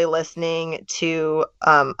usually listening to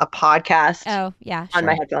a podcast. Oh, yeah. On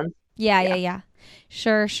my headphones. Yeah.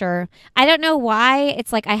 Sure. I don't know why.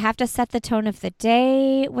 It's like I have to set the tone of the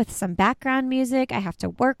day with some background music. I have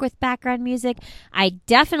to work with background music. I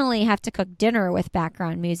definitely have to cook dinner with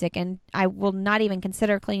background music, and I will not even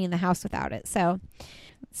consider cleaning the house without it. So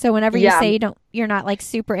whenever you say you're not like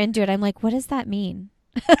super into it, I'm like, what does that mean?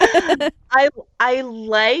 I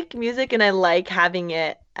like music and I like having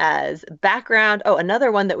it as background. Oh, another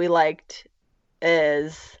one that we liked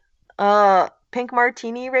is Pink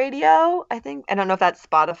Martini Radio, I think. I don't know if that's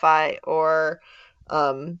Spotify or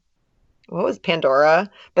what was Pandora,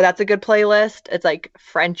 but that's a good playlist. It's like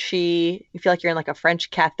Frenchy. You feel like you're in like a French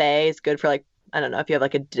cafe. It's good for like, I don't know, if you have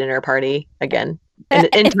like a dinner party again.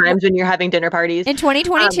 In times when you're having dinner parties. In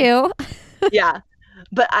 2022. Yeah.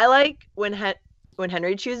 But I like when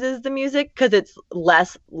Henry chooses the music because it's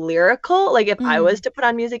less lyrical. Like if I was to put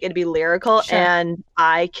on music, it'd be lyrical. Sure. And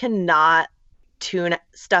I cannot tune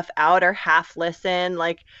stuff out or half listen.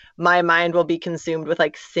 Like my mind will be consumed with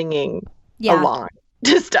like singing along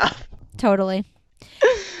to stuff. Totally.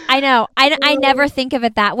 I know. I never think of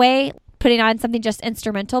it that way, putting on something just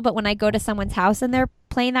instrumental, but when I go to someone's house and they're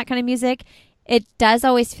playing that kind of music, it does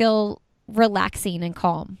always feel relaxing and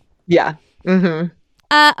calm. Yeah. Mm-hmm.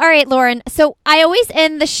 All right, Lauren. So I always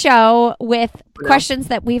end the show with questions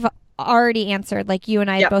that we've already answered. Like you and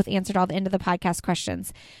I both answered all the end of the podcast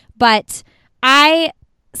questions. But I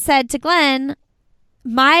said to Glenn,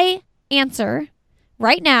 my answer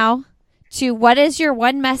right now to what is your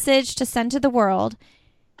one message to send to the world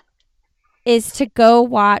is to go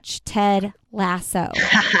watch Ted Lasso.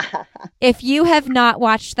 If you have not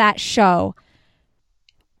watched that show,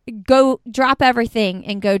 go drop everything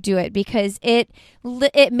and go do it, because it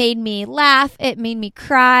made me laugh. It made me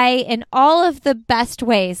cry in all of the best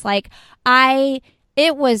ways. Like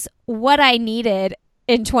it was what I needed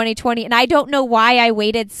in 2020. And I don't know why I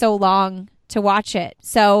waited so long to watch it.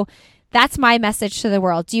 So that's my message to the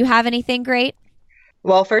world. Do you have anything great?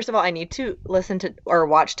 Well, first of all, I need to listen to or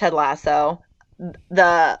watch Ted Lasso.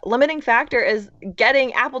 The limiting factor is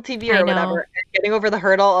getting Apple TV or whatever, getting over the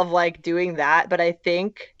hurdle of like doing that. But I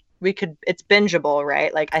think it's bingeable,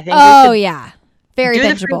 right? Like I think very do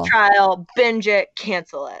bingeable. The free trial, binge it,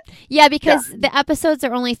 cancel it. Yeah, because the episodes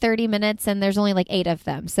are only 30 minutes and there's only like 8 of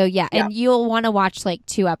them. So and you'll want to watch like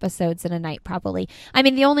 2 episodes in a night probably. I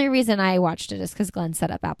mean, the only reason I watched it is because Glenn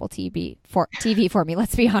set up Apple TV for me,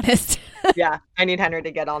 let's be honest. Yeah, I need Henry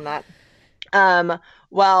to get on that.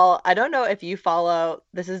 Well, I don't know if you follow,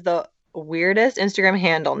 this is the weirdest Instagram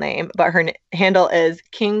handle name, but her handle is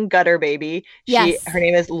King Gutter Baby. Her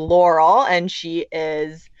name is Laurel, and she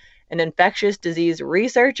is an infectious disease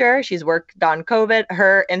researcher. She's worked on COVID.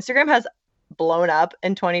 Her Instagram has blown up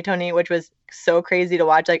in 2020, which was so crazy to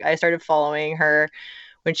watch. Like I started following her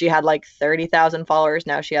when she had like 30,000 followers.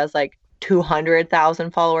 Now she has like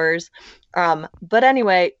 200,000 followers. But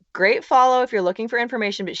anyway, great follow if you're looking for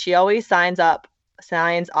information, but she always signs off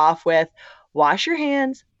with wash your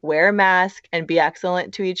hands, wear a mask, and be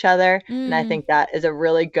excellent to each other. And I think that is a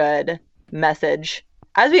really good message.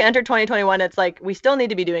 As we enter 2021, it's like we still need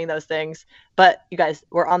to be doing those things, but you guys,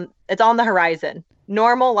 it's on the horizon.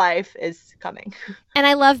 Normal life is coming. And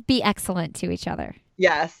I love be excellent to each other.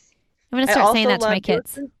 Yes. I'm going to start saying that to my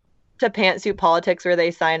kids. To Pantsuit Politics, where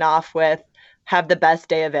they sign off with have the best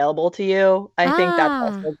day available to you. I think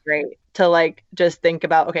that's also great to like just think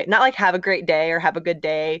about, okay, not like have a great day or have a good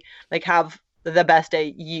day, like have the best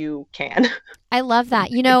day you can. I love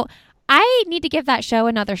that. You know, I need to give that show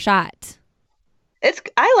another shot.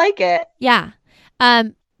 I like it. Yeah.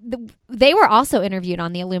 They were also interviewed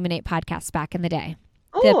on the Illuminate podcast back in the day.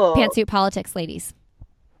 The Pantsuit Politics ladies.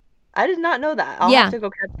 I did not know that. I'll have to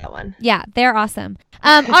go catch that one. Yeah, they're awesome.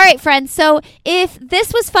 All right, friends. So if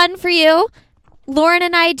this was fun for you, Lauren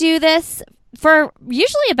and I do this for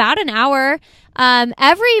usually about an hour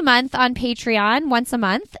every month on Patreon, once a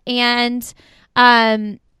month. And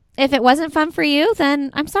if it wasn't fun for you,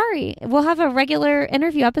 then I'm sorry. We'll have a regular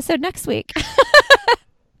interview episode next week.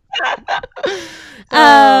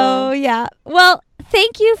 Oh, yeah. Well,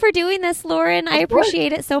 thank you for doing this, Lauren. I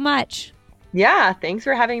appreciate it so much. Yeah, thanks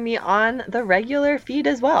for having me on the regular feed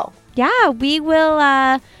as well. Yeah, we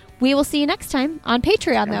will see you next time on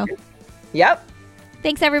Patreon, though. Yep.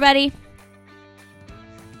 Thanks, everybody.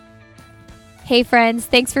 Hey, friends.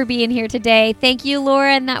 Thanks for being here today. Thank you,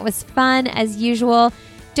 Lauren. That was fun as usual.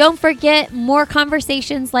 Don't forget more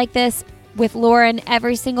conversations like this with Lauren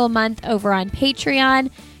every single month over on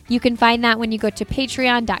Patreon. You can find that when you go to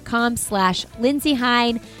patreon.com/Lindsey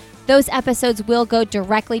Hein. Those episodes will go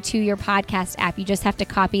directly to your podcast app. You just have to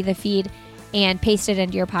copy the feed and paste it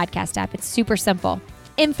into your podcast app. It's super simple.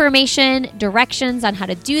 Information, directions on how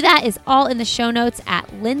to do that is all in the show notes at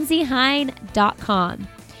lindseyhine.com.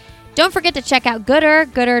 Don't forget to check out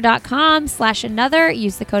goodr.com/another.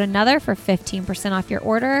 Use the code another for 15% off your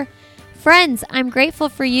order. Friends, I'm grateful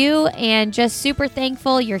for you and just super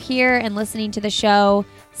thankful you're here and listening to the show.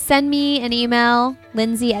 Send me an email,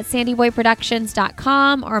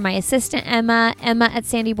 lindsey@sandyboyproductions.com, or my assistant Emma at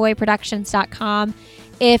sandyboyproductions.com.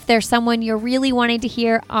 If there's someone you're really wanting to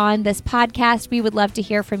hear on this podcast, we would love to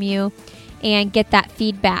hear from you and get that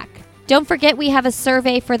feedback. Don't forget, we have a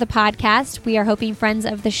survey for the podcast. We are hoping friends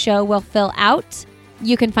of the show will fill out.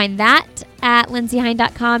 You can find that at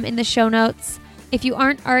lindseyhine.com in the show notes. If you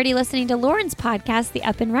aren't already listening to Lauren's podcast, the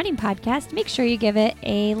Up and Running podcast, make sure you give it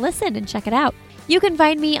a listen and check it out. You can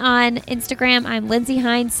find me on Instagram. I'm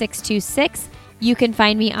lindseyhine626. You can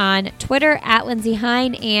find me on Twitter at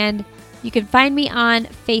lindseyhine, and you can find me on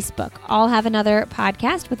Facebook. I'll have another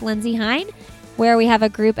podcast with Lindsey Hein, where we have a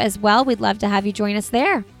group as well. We'd love to have you join us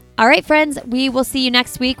there. All right, friends, we will see you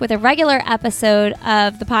next week with a regular episode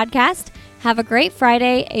of the podcast. Have a great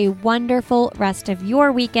Friday, a wonderful rest of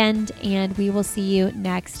your weekend, and we will see you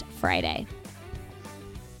next Friday.